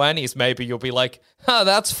mid-20s, maybe you'll be like, "Oh,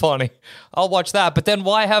 that's funny. I'll watch that." But then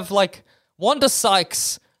why have like Wanda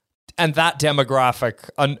Sykes and that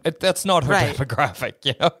demographic? That's not her demographic,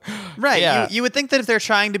 you know? Right. Yeah. You would think that if they're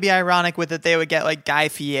trying to be ironic with it, they would get like Guy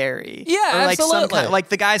Fieri. Yeah, or like absolutely. like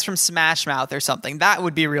the guys from Smash Mouth or something. That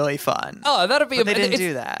would be really fun. Oh, that'd be. But they didn't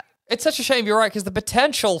do that. It's such a shame. You're right, because the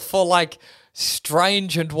potential for like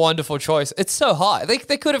strange and wonderful choice, it's so high. They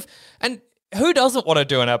could have. And who doesn't want to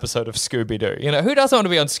do an episode of Scooby-Doo? You know, who doesn't want to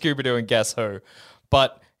be on Scooby-Doo and Guess Who?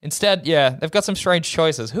 But instead, they've got some strange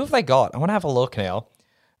choices. Who have they got? I want to have a look now.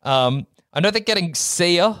 I know they're getting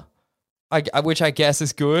Sia, which I guess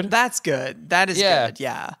is good. That's good. That is good,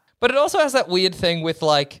 yeah. But it also has that weird thing with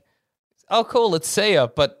like, oh cool, it's Sia,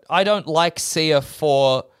 but I don't like Sia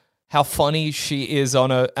for how funny she is on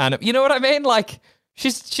you know what I mean? Like,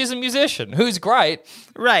 she's a musician who's great.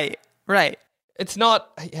 Right. It's not,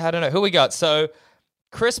 I don't know, who we got? So,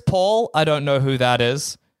 Chris Paul, I don't know who that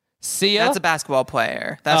is. Sia. That's a basketball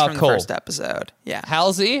player. That's from the first episode. Yeah.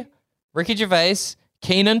 Halsey, Ricky Gervais,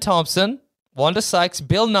 Kenan Thompson, Wanda Sykes,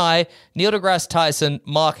 Bill Nye, Neil deGrasse Tyson,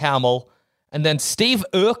 Mark Hamill, and then Steve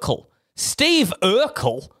Urkel. Steve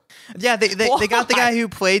Urkel? Yeah, they got the guy who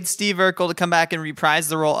played Steve Urkel to come back and reprise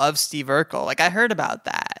the role of Steve Urkel. Like, I heard about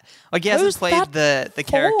that. Like, he hasn't played the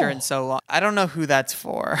character in so long. I don't know who that's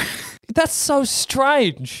for. That's so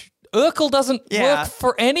strange. Urkel doesn't work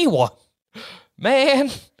for anyone. Man,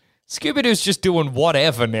 Scooby-Doo's just doing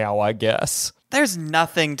whatever now, I guess. There's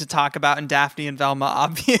nothing to talk about in Daphne and Velma,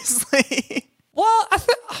 obviously. Well, I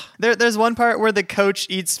think there's one part where the coach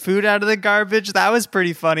eats food out of the garbage. That was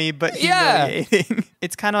pretty funny, but humiliating.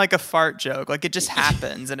 It's kind of like a fart joke. Like, it just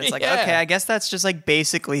happens, and it's like, okay, I guess that's just like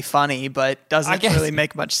basically funny, but doesn't really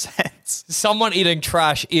make much sense. Someone eating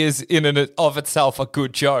trash is in and of itself a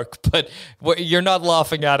good joke, but you're not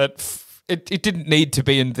laughing at it. It didn't need to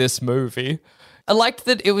be in this movie. I liked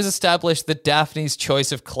that it was established that Daphne's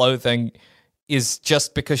choice of clothing is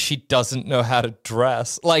just because she doesn't know how to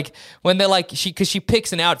dress. Like, when they're like, because she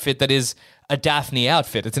picks an outfit that is a Daphne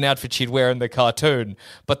outfit. It's an outfit she'd wear in the cartoon.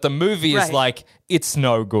 But the movie is like, it's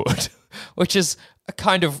no good, which is a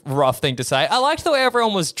kind of rough thing to say. I liked the way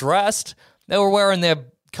everyone was dressed. They were wearing their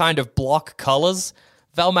kind of block colors.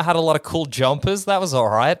 Velma had a lot of cool jumpers. That was all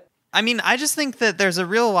right. I mean, I just think that there's a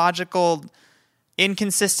real logical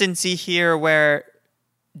inconsistency here where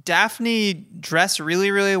Daphne dressed really,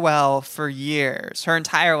 really well for years, her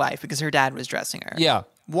entire life, because her dad was dressing her. Yeah.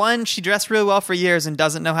 One, she dressed really well for years and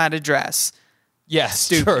doesn't know how to dress. Yes,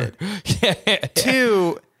 stupid. True.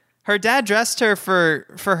 Two, her dad dressed her for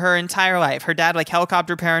her entire life. Her dad like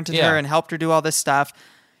helicopter parented her and helped her do all this stuff.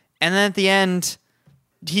 And then at the end,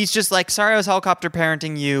 he's just like, sorry, I was helicopter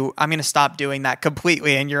parenting you. I'm going to stop doing that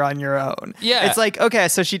completely and you're on your own. Yeah. It's like, okay,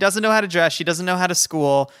 so she doesn't know how to dress. She doesn't know how to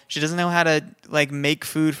school. She doesn't know how to like make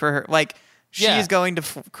food for her. Like she is going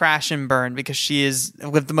to crash and burn because she is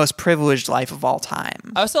lived the most privileged life of all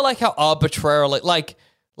time. I also like how arbitrarily, like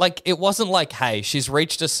it wasn't like, hey, she's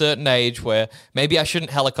reached a certain age where maybe I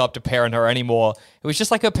shouldn't helicopter parent her anymore. It was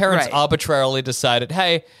just like her parents arbitrarily decided,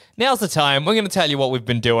 hey, now's the time. We're going to tell you what we've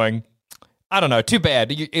been doing. I don't know. Too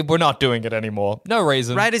bad. We're not doing it anymore. No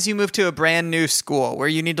reason. Right as you move to a brand new school where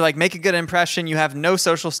you need to like make a good impression, you have no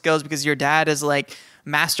social skills because your dad is like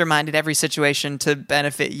masterminded every situation to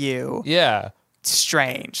benefit you. Yeah.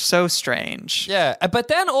 Strange. So strange. Yeah. But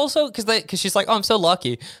then also, because she's like, oh, I'm so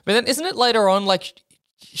lucky. But then isn't it later on like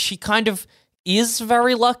she kind of is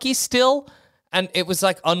very lucky still? And it was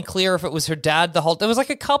like unclear if it was her dad the whole... There was like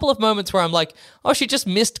a couple of moments where I'm like, oh, she just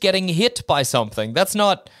missed getting hit by something. That's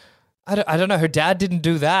not... I don't know. Her dad didn't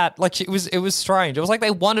do that. Like it was strange. It was like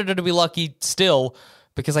they wanted her to be lucky still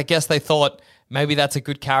because I guess they thought maybe that's a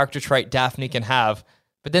good character trait Daphne can have.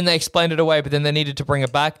 But then they explained it away, but then they needed to bring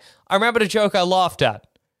it back. I remember the joke I laughed at.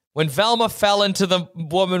 When Velma fell into the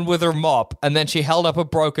woman with her mop and then she held up a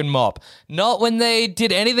broken mop. Not when they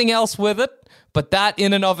did anything else with it, but that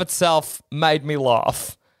in and of itself made me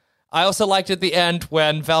laugh. I also liked at the end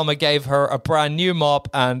when Velma gave her a brand new mop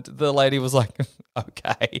and the lady was like,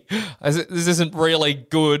 okay, this isn't really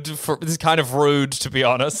good. This is kind of rude, to be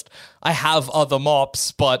honest. I have other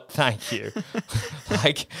mops, but thank you.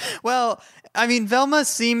 Well, I mean, Velma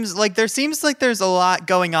seems like there's a lot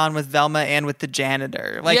going on with Velma and with the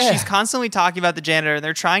janitor. Like she's constantly talking about the janitor.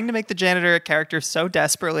 They're trying to make the janitor a character so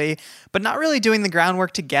desperately, but not really doing the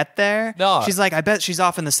groundwork to get there. No. She's like, I bet she's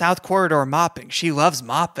off in the South Corridor mopping. She loves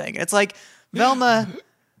mopping. It's like, Velma,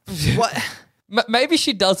 what? Maybe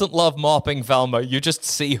she doesn't love mopping, Velma. You just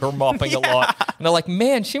see her mopping a lot. And they're like,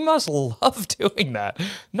 man, she must love doing that.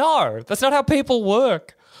 No, that's not how people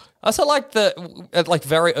work. I also like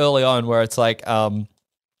very early on where it's like, Daphne's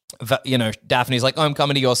like, oh, I'm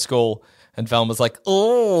coming to your school. And Velma's like,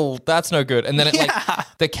 oh, that's no good. And then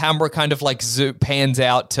the camera kind of like pans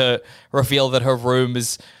out to reveal that her room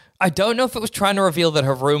is, I don't know if it was trying to reveal that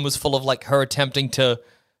her room was full of like her attempting to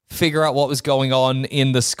figure out what was going on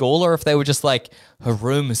in the school or if they were just like, her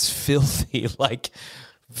room is filthy. Like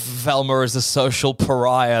Velma is a social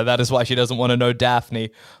pariah. That is why she doesn't want to know Daphne.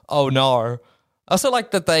 Oh no. I also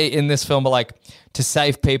like that they, in this film, are like, to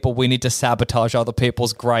save people, we need to sabotage other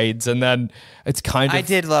people's grades. And then it's kind of... I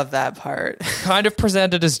did love that part. kind of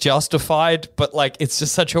presented as justified, but like, it's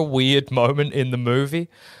just such a weird moment in the movie.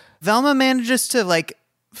 Velma manages to like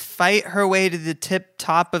fight her way to the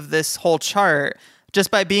top of this whole chart just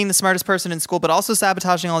by being the smartest person in school, but also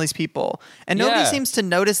sabotaging all these people. And nobody seems to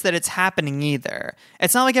notice that it's happening either.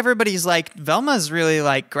 It's not like everybody's like, Velma's really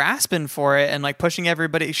like grasping for it and like pushing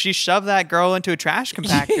everybody. She shoved that girl into a trash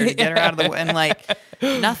compactor to get her out of the way. And like,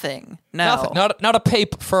 nothing. No. Nothing. Not a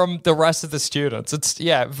peep from the rest of the students. It's,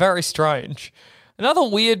 very strange. Another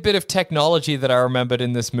weird bit of technology that I remembered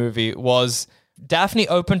in this movie was Daphne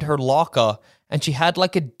opened her locker and she had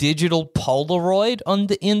like a digital Polaroid on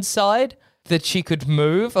the inside that she could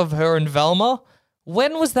move of her and Velma.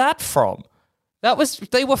 When was that from?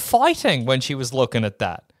 They were fighting when she was looking at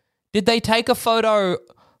that. Did they take a photo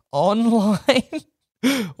online?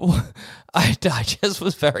 I just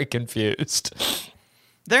was very confused.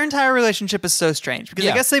 Their entire relationship is so strange because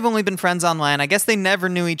I guess they've only been friends online. I guess they never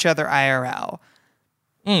knew each other IRL.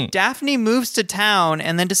 Daphne moves to town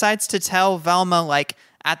and then decides to tell Velma like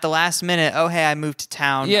at the last minute, oh, hey, I moved to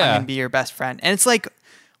town. I'm going to be your best friend. And it's like,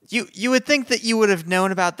 You would think that you would have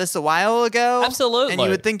known about this a while ago. Absolutely. And you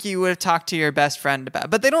would think you would have talked to your best friend about it.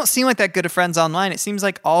 But they don't seem like that good of friends online. It seems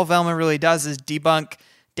like all Velma really does is debunk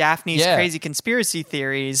Daphne's crazy conspiracy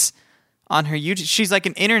theories on her YouTube. She's like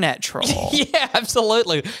an internet troll. Yeah,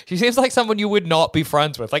 absolutely. She seems like someone you would not be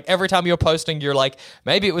friends with. Like every time you're posting, you're like,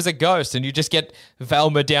 maybe it was a ghost. And you just get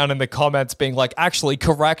Velma down in the comments being like, actually,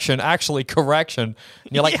 correction. And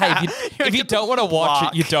you're like, hey, if you don't want to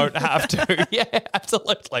watch it, you don't have to. Yeah,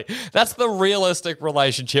 absolutely. That's the realistic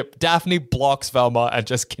relationship. Daphne blocks Velma and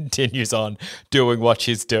just continues on doing what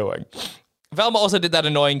she's doing. Velma also did that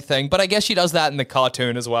annoying thing, but I guess she does that in the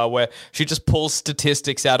cartoon as well, where she just pulls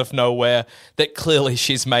statistics out of nowhere that clearly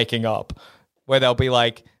she's making up, where they'll be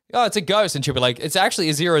like, oh, it's a ghost, and she'll be like, it's actually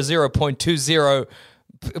a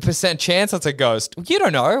 0.20% chance it's a ghost. You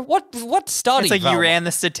don't know. What study, It's like Velma? you ran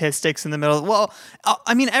the statistics in the middle. Well,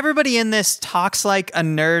 I mean, everybody in this talks like a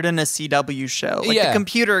nerd in a CW show. Like the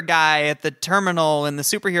computer guy at the terminal and the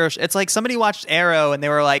superhero it's like somebody watched Arrow and they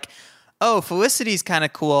were like, oh, Felicity's kind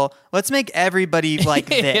of cool. Let's make everybody like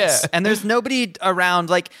this. Yeah. And there's nobody around.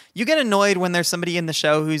 Like, you get annoyed when there's somebody in the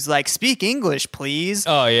show who's like, speak English, please.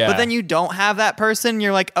 Oh, yeah. But then you don't have that person.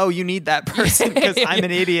 You're like, oh, you need that person because I'm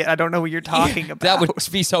an idiot. I don't know what you're talking about. That would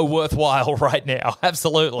be so worthwhile right now.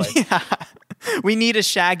 Absolutely. We need a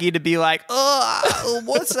Shaggy to be like, oh,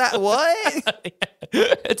 what's that? What?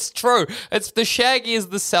 It's true. It's the Shaggy is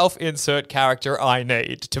the self-insert character I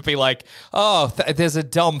need to be like, oh, there's a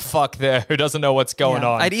dumb fuck there who doesn't know what's going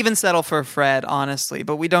on. I'd even settle for Fred, honestly,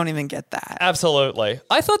 but we don't even get that. Absolutely.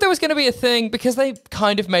 I thought there was going to be a thing because they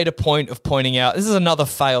kind of made a point of pointing out this is another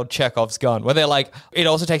failed Chekhov's gun where they're like, it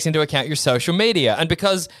also takes into account your social media. And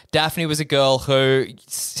because Daphne was a girl who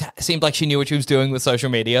seemed like she knew what she was doing with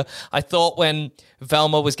social media, I thought when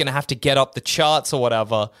Velma was going to have to get up the charts or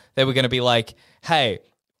whatever, they were going to be like, hey,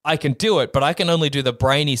 I can do it, but I can only do the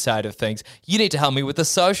brainy side of things. You need to help me with the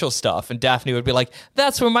social stuff. And Daphne would be like,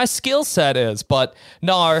 that's where my skill set is. But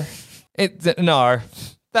no,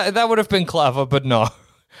 that would have been clever, but no.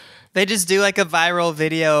 They just do like a viral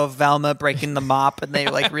video of Velma breaking the mop and they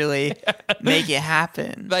like really make it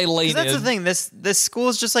happen. They lean 'Cause that's in. the thing. This school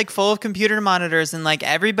is just like full of computer monitors and like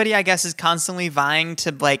everybody, I guess, is constantly vying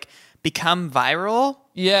to like become viral.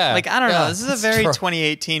 Yeah. Like, I don't know. This is a that's very true.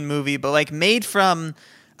 2018 movie, but like made from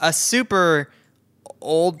a super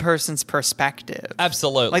old person's perspective.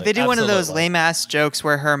 Absolutely. Like they do one of those Absolutely. lame ass jokes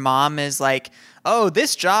where her mom is like, oh,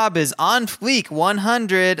 this job is on fleek,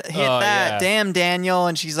 100, hit Oh, that, yeah. damn Daniel.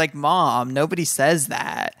 And she's like, Mom, nobody says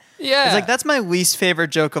that. Yeah. It's like, that's my least favorite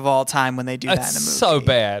joke of all time when they do that in a movie. It's so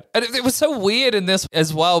bad. And it was so weird in this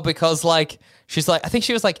as well because, like, she's like, I think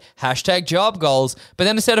she was like, hashtag job goals. But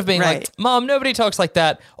then instead of being like, Right. Mom, nobody talks like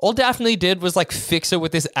that, all Daphne did was like fix her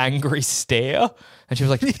with this angry stare. And she was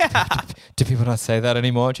like, do people not say that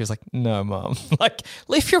anymore? And she was like, no, Mom. Like,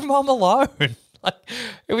 leave your mom alone. Like,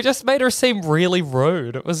 it just made her seem really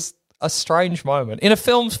rude. It was a strange moment. In a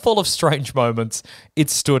film full of strange moments, it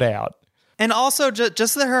stood out. And also,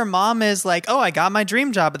 just that her mom is like, oh, I got my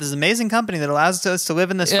dream job at this amazing company that allows us to live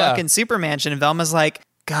in this Yeah. fucking super mansion. And Velma's like,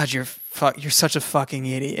 God, you're such a fucking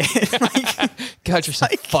idiot. Like, God, you're so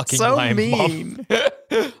fucking so lame, mean.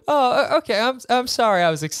 Mom. Oh, okay. I'm sorry. I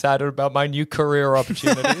was excited about my new career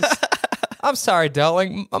opportunities. I'm sorry,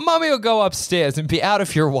 darling. Mommy will go upstairs and be out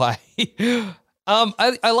of your way.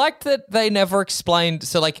 I liked that they never explained.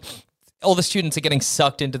 So, like, all the students are getting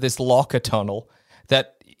sucked into this locker tunnel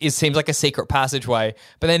that seems like a secret passageway,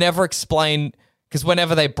 but they never explain because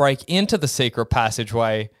whenever they break into the secret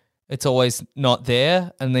passageway, it's always not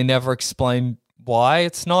there, and they never explain why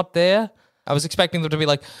it's not there. I was expecting them to be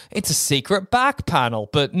like, it's a secret back panel,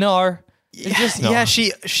 but no. It's just not. Yeah,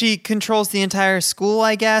 she controls the entire school,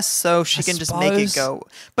 I guess, so she can just make it suppose. go.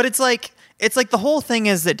 But it's like the whole thing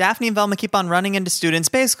is that Daphne and Velma keep on running into students.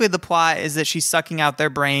 Basically, the plot is that she's sucking out their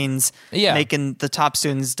brains, Yeah. making the top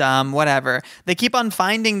students dumb, whatever. They keep on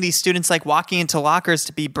finding these students like walking into lockers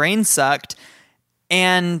to be brain sucked,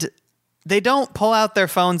 and they don't pull out their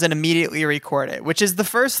phones and immediately record it, which is the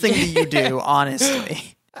first thing that you do,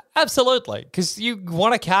 honestly. Absolutely, because you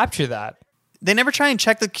want to capture that. They never try and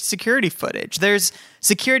check the security footage. There's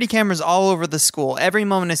security cameras all over the school. Every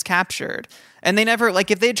moment is captured. And they never,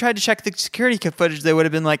 like, if they tried to check the security footage, they would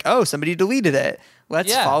have been like, oh, somebody deleted it.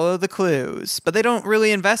 Let's Yeah. follow the clues. But they don't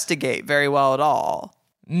really investigate very well at all.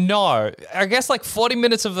 No, I guess like 40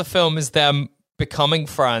 minutes of the film is them becoming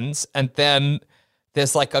friends, and then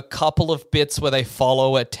there's like a couple of bits where they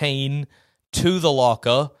follow a teen to the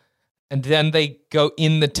locker, and then they go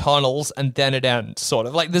in the tunnels, and then it ends, sort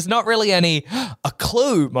of. Like, there's not really any a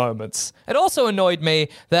clue moments. It also annoyed me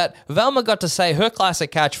that Velma got to say her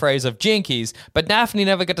classic catchphrase of Jinkies, but Daphne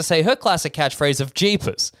never got to say her classic catchphrase of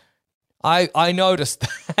Jeepers. I noticed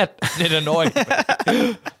that. It annoyed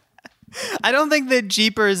me. I don't think that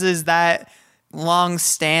Jeepers is that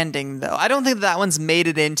long-standing, though. I don't think that one's made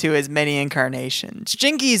it into as many incarnations.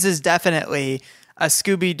 Jinkies is definitely a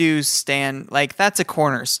Scooby-Doo stand. Like, that's a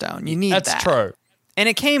cornerstone. You need that. That's true. And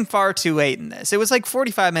it came far too late in this. It was like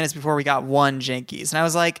 45 minutes before we got one Jinkies. And I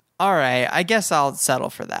was like, all right, I guess I'll settle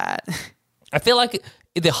for that. I feel like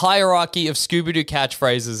the hierarchy of Scooby-Doo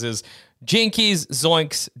catchphrases is Jinkies,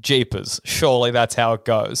 Zoinks, Jeepers. Surely that's how it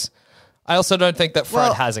goes. I also don't think that Fred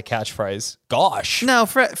Well- has a catchphrase. Gosh. No,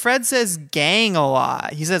 Fred says gang a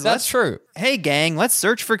lot. He says, That's true. Hey, gang, let's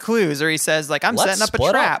search for clues. Or he says, like, I'm Let's setting up a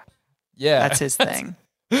split up. trap. Yeah. That's his thing.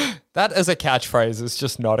 That as a catchphrase is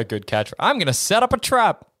just not a good catchphrase. I'm going to set up a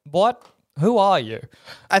trap. What? Who are you?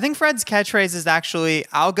 I think Fred's catchphrase is actually,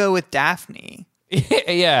 I'll go with Daphne.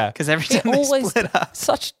 Yeah. Because every time they split up.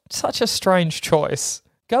 Such a strange choice.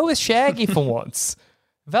 Go with Shaggy for once.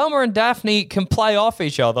 Velma and Daphne can play off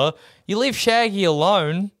each other. You leave Shaggy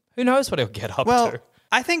alone, who knows what he'll get up Well, to.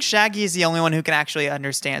 I think Shaggy is the only one who can actually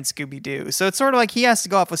understand Scooby-Doo. So it's sort of like he has to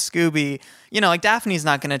go off with Scooby. You know, like Daphne's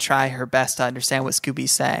not going to try her best to understand what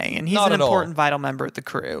Scooby's saying. And he's Not an at all. important, vital member of the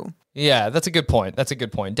crew. Yeah, that's a good point.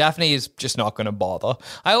 Daphne is just not going to bother.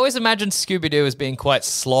 I always imagine Scooby-Doo as being quite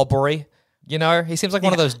slobbery. You know, he seems like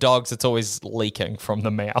one of those dogs that's always leaking from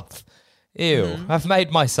the mouth. Ew, I've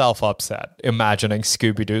made myself upset imagining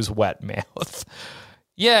Scooby-Doo's wet mouth.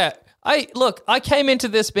 Yeah, I came into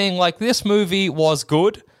this being like, this movie was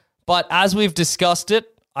good, but as we've discussed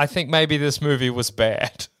it, I think maybe this movie was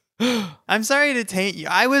bad. I'm sorry to taint you.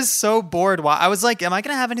 I was so bored. I was like, am I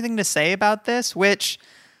going to have anything to say about this? Which,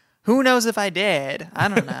 who knows if I did? I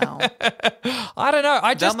don't know. I don't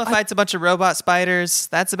know. Velma fights a bunch of robot spiders.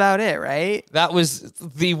 That's about it, right? That was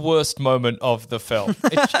the worst moment of the film.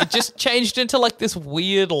 It just changed into like this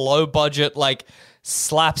weird low budget, like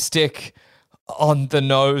slapstick on the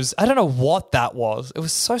nose. I don't know what that was. It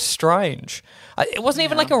was so strange. It wasn't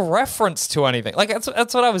even like a reference to anything. Like that's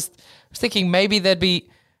what I was thinking. Maybe there'd be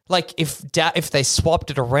like if they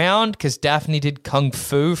swapped it around because Daphne did kung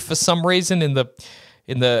fu for some reason in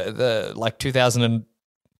the like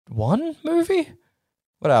 2001 movie.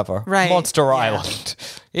 Whatever. Right. Monster Island.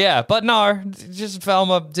 Yeah, but no, just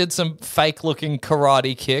Velma did some fake looking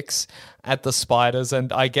karate kicks at the spiders,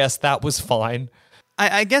 and I guess that was fine.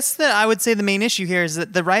 I guess that I would say the main issue here is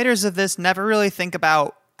that the writers of this never really think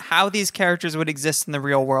about how these characters would exist in the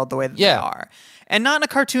real world the way that they are. And not in a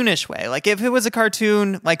cartoonish way. Like if it was a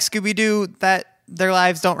cartoon like Scooby-Doo, that their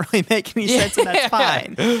lives don't really make any sense, and that's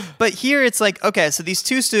fine. But here it's like, okay, so these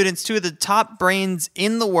two students, two of the top brains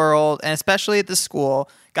in the world, and especially at the school,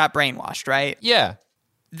 got brainwashed, right? Yeah.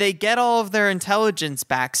 They get all of their intelligence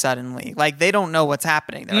back suddenly. Like, they don't know what's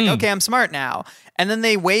happening. They're like, okay, I'm smart now. And then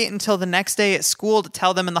they wait until the next day at school to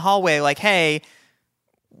tell them in the hallway, like, hey,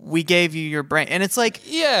 we gave you your brain. And it's like,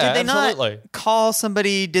 Yeah, did they absolutely. not call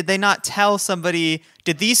somebody? Did they not tell somebody?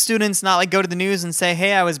 Did these students not, like, go to the news and say,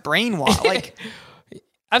 hey, I was brainwashed? Like,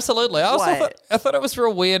 Absolutely. I also What? thought it was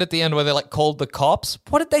real weird at the end where they like called the cops.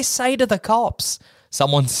 What did they say to the cops?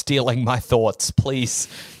 Someone's stealing my thoughts. Please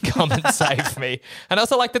come and save me. And I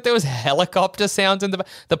also like that there was helicopter sounds in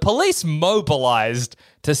the police mobilized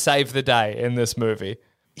to save the day in this movie.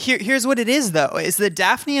 Here's what it is, though, is that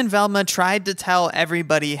Daphne and Velma tried to tell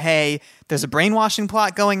everybody, hey, there's a brainwashing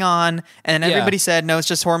plot going on, and then everybody said, no, it's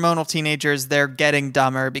just hormonal teenagers. They're getting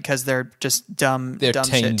dumber because they're just dumb They're shit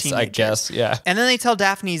teens, teenagers. I guess, yeah. And then they tell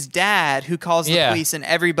Daphne's dad, who calls the police, and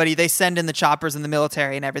everybody, they send in the choppers and the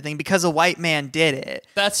military and everything because a white man did it.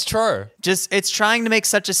 That's true. Just, it's trying to make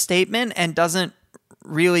such a statement and doesn't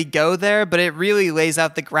really go there, but it really lays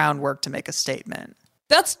out the groundwork to make a statement.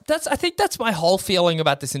 I think that's my whole feeling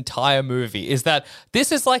about this entire movie is that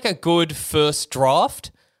this is like a good first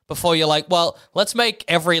draft before you're like, well, let's make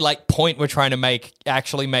every like point we're trying to make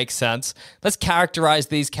actually make sense. Let's characterize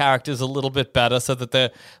these characters a little bit better so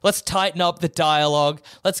that let's tighten up the dialogue.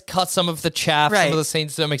 Let's cut some of the chaff, some of the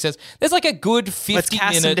scenes that don't make sense. There's like a good 50 Let's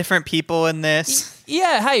cast some different people in this.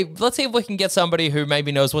 Yeah, hey, let's see if we can get somebody who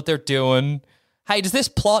maybe knows what they're doing. Hey, does this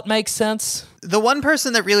plot make sense? The one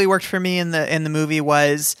person that really worked for me in the movie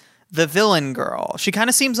was the villain girl. She kind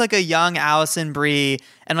of seems like a young Allison Brie,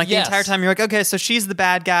 and like the entire time you're like, okay, so she's the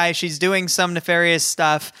bad guy. She's doing some nefarious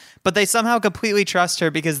stuff, but they somehow completely trust her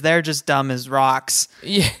because they're just dumb as rocks.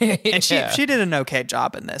 Yeah, And she did an okay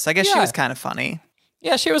job in this. I guess she was kind of funny.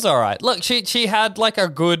 Yeah, she was all right. Look, she had like a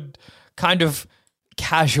good kind of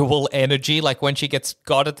casual energy. Like when she gets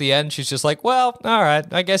got at the end, she's just like, well, all right,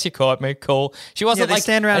 I guess you caught me. Cool. She wasn't They like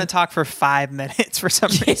stand around and talk for 5 minutes for some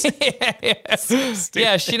reason.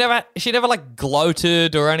 yeah, she never like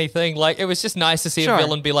gloated or anything. Like it was just nice to see a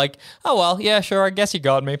villain be like, oh well, yeah, sure, I guess you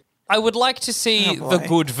got me. I would like to see the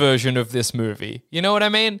good version of this movie. You know what I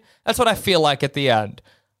mean? That's what I feel like at the end.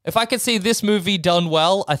 If I could see this movie done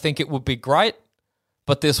well, I think it would be great,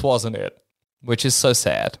 but this wasn't it, which is so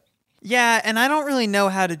sad. Yeah, and I don't really know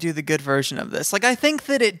how to do the good version of this. Like, I think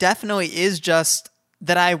that it definitely is just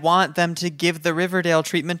that I want them to give the Riverdale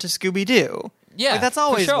treatment to Scooby-Doo. Yeah, like, that's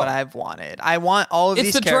always for sure. what I've wanted. I want all of It's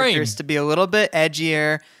these the characters dream. to be a little bit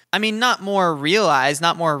edgier. I mean, not more realized,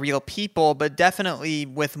 not more real people, but definitely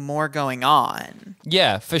with more going on.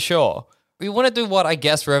 Yeah, for sure. We want to do what I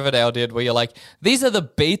guess Riverdale did, where you're like, these are the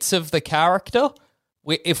beats of the character.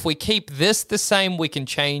 If we keep this the same, we can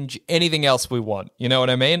change anything else we want. You know what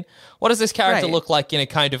I mean? What does this character look like in a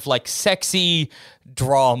kind of like sexy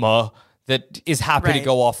drama that is happy to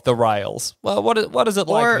go off the rails? Well, what is it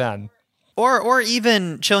like then? Or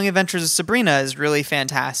even Chilling Adventures of Sabrina is really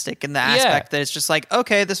fantastic in the aspect that it's just like,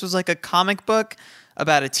 okay, this was like a comic book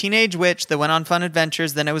about a teenage witch that went on fun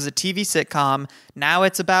adventures. Then it was a TV sitcom. Now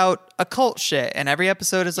it's about occult shit. And every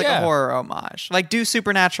episode is like a horror homage. Like, do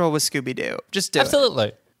Supernatural with Scooby-Doo. Just do it.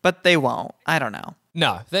 Absolutely. But they won't. I don't know.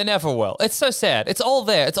 No, they never will. It's so sad. It's all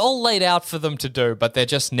there. It's all laid out for them to do, but they're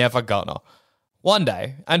just never gonna. One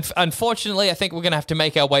day. And unfortunately, I think we're going to have to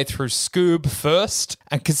make our way through Scoob first.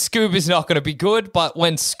 And because Scoob is not going to be good, but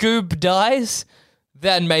when Scoob dies,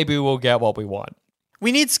 then maybe we'll get what we want.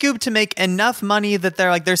 We need Scoob to make enough money that they're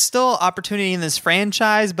like, there's still opportunity in this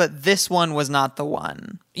franchise, but this one was not the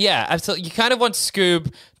one. Yeah, absolutely. You kind of want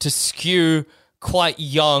Scoob to skew quite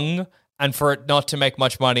young and for it not to make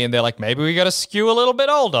much money. And they're like, maybe we got to skew a little bit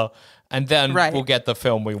older. And then we'll get the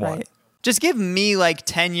film we want. Right. Just give me like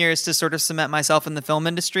 10 years to sort of cement myself in the film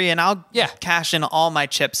industry, and I'll cash in all my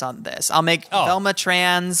chips on this. I'll make Velma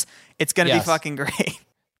trans. It's going to be fucking great.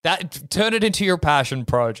 Turn it into your passion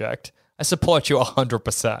project. I support you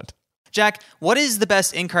 100%. Jack, what is the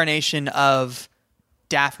best incarnation of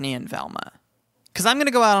Daphne and Velma? Because I'm going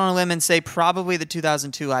to go out on a limb and say probably the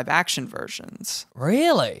 2002 live action versions.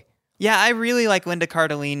 Really? Yeah, I really like Linda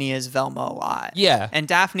Cardellini as Velma a lot. Yeah. And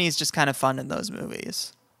Daphne is just kind of fun in those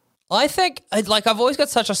movies. I think, like, I've always got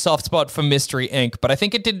such a soft spot for Mystery Inc., but I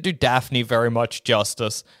think it didn't do Daphne very much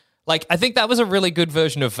justice. Like, I think that was a really good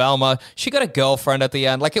version of Velma. She got a girlfriend at the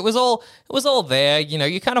end. Like, it was all there. You know,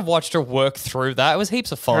 you kind of watched her work through that. It was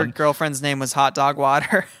heaps of fun. Her girlfriend's name was Hot Dog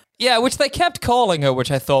Water. Yeah, which they kept calling her, which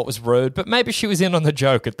I thought was rude, but maybe she was in on the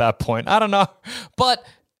joke at that point. I don't know. But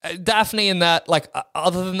Daphne in that, like,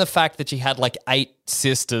 other than the fact that she had like 8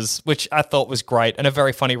 sisters, which I thought was great, and a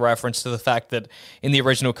very funny reference to the fact that in the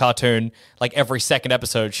original cartoon, like every second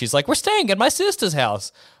episode, she's like, we're staying at my sister's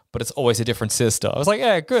house, but it's always a different sister. I was like,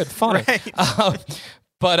 yeah, good, funny. Right.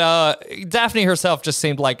 But Daphne herself just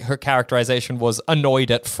seemed like her characterization was annoyed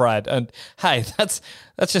at Fred, and hey, that's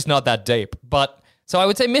just not that deep. But so I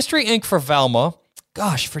would say Mystery Inc. for Velma.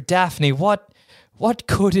 Gosh, for Daphne, what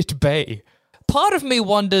could it be? Part of me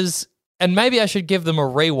wonders, and maybe I should give them a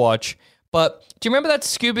rewatch, but do you remember that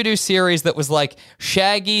Scooby-Doo series that was like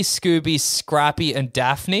Shaggy, Scooby, Scrappy, and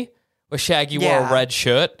Daphne, where Shaggy wore a red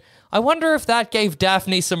shirt? I wonder if that gave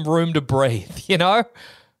Daphne some room to breathe, you know?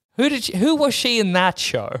 Who was she in that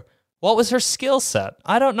show? What was her skill set?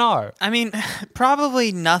 I don't know. I mean,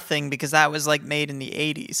 probably nothing, because that was like made in the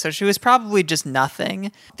 80s. So she was probably just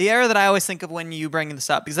nothing. The era that I always think of when you bring this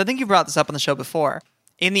up, because I think you brought this up on the show before.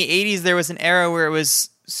 In the 80s, there was an era where it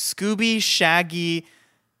was Scooby, Shaggy,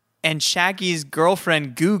 and Shaggy's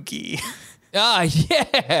girlfriend, Googie. Ah,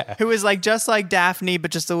 yeah. Who was like just like Daphne,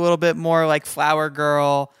 but just a little bit more like Flower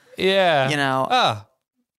Girl. Yeah. You know. Oh,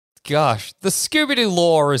 gosh. The Scooby-Doo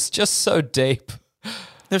lore is just so deep.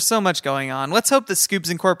 There's so much going on. Let's hope that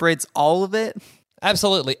Scoops incorporates all of it.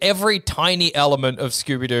 Absolutely. Every tiny element of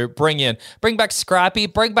Scooby-Doo, bring back Scrappy,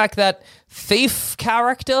 bring back that thief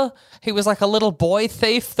character. He was like a little boy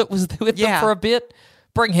thief that was with them for a bit.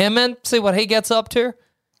 Bring him in, see what he gets up to.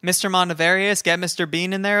 Mr. Montevarious, get Mr.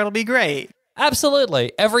 Bean in there, it'll be great.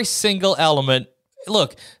 Absolutely. Every single element.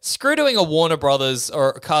 Look, screw doing a Warner Brothers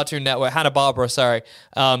or Cartoon Network, Hanna-Barbera,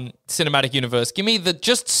 cinematic universe. Give me the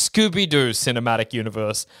just Scooby-Doo cinematic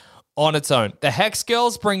universe on its own. The Hex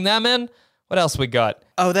Girls, bring them in. What else we got?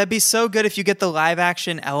 Oh, that'd be so good if you get the live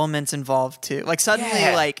action elements involved too. Like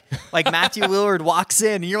suddenly, like Matthew Lillard walks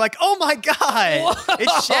in and you're like, oh my God, whoa,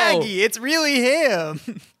 it's Shaggy. It's really him.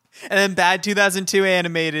 And then bad 2002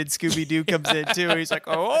 animated Scooby-Doo comes in too. And he's like,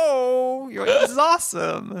 oh, you're like, this is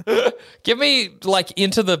awesome. Give me like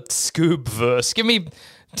Into the Scoob-verse. Give me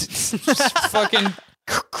fucking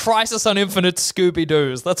Crisis on Infinite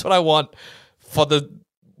Scooby-Doos. That's what I want for the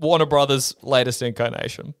Warner Brothers' latest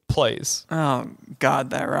incarnation, please. Oh, God,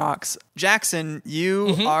 that rocks. Jackson,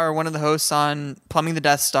 you are one of the hosts on Plumbing the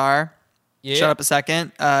Death Star. Yeah. Shut up a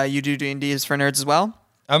second. You do D&Ds for Nerds as well?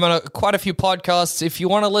 I'm on quite a few podcasts. If you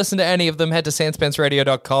want to listen to any of them, head to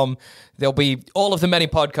SanspanceRadio.com. There'll be all of the many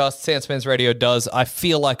podcasts Sanspans Radio does. I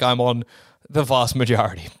feel like I'm on the vast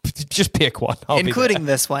majority. Just pick one. Including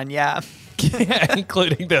this one, yeah. Yeah,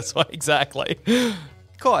 including this one, exactly.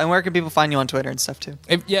 Cool. And where can people find you on Twitter and stuff too?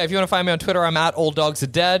 If you want to find me on Twitter, I'm at All Dogs Are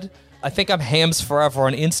Dead. I think I'm Hams Forever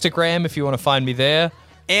on Instagram if you want to find me there.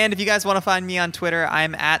 And if you guys want to find me on Twitter,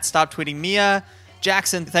 I'm at Stop Tweeting Mia.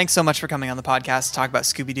 Jackson, thanks so much for coming on the podcast to talk about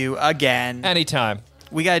Scooby-Doo again. Anytime.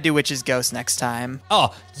 We got to do Witch's Ghost next time.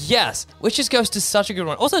 Oh, yes. Witch's Ghost is such a good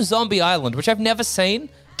one. Also Zombie Island, which I've never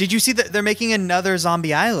seen. Did you see that they're making another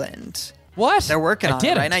Zombie Island? What? They're working on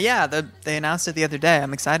it right now. Yeah, they announced it the other day.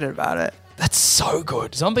 I'm excited about it. That's so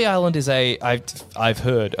good. Zombie Island is I've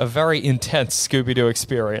heard, a very intense Scooby-Doo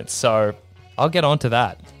experience, so I'll get onto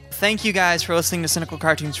that. Thank you guys for listening to Cynical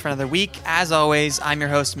Cartoons for another week. As always, I'm your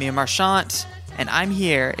host, Mia Marchant, and I'm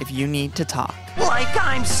here if you need to talk. Like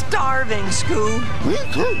I'm starving, Scoob. Me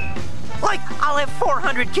too. Like I'll have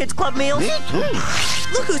 400 Kids Club meals. Me too.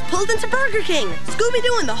 Look who's pulled into Burger King.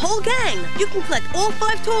 Scooby-Doo and the whole gang. You can collect all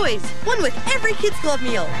 5 toys. One with every Kids Club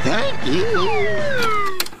meal. Thank you.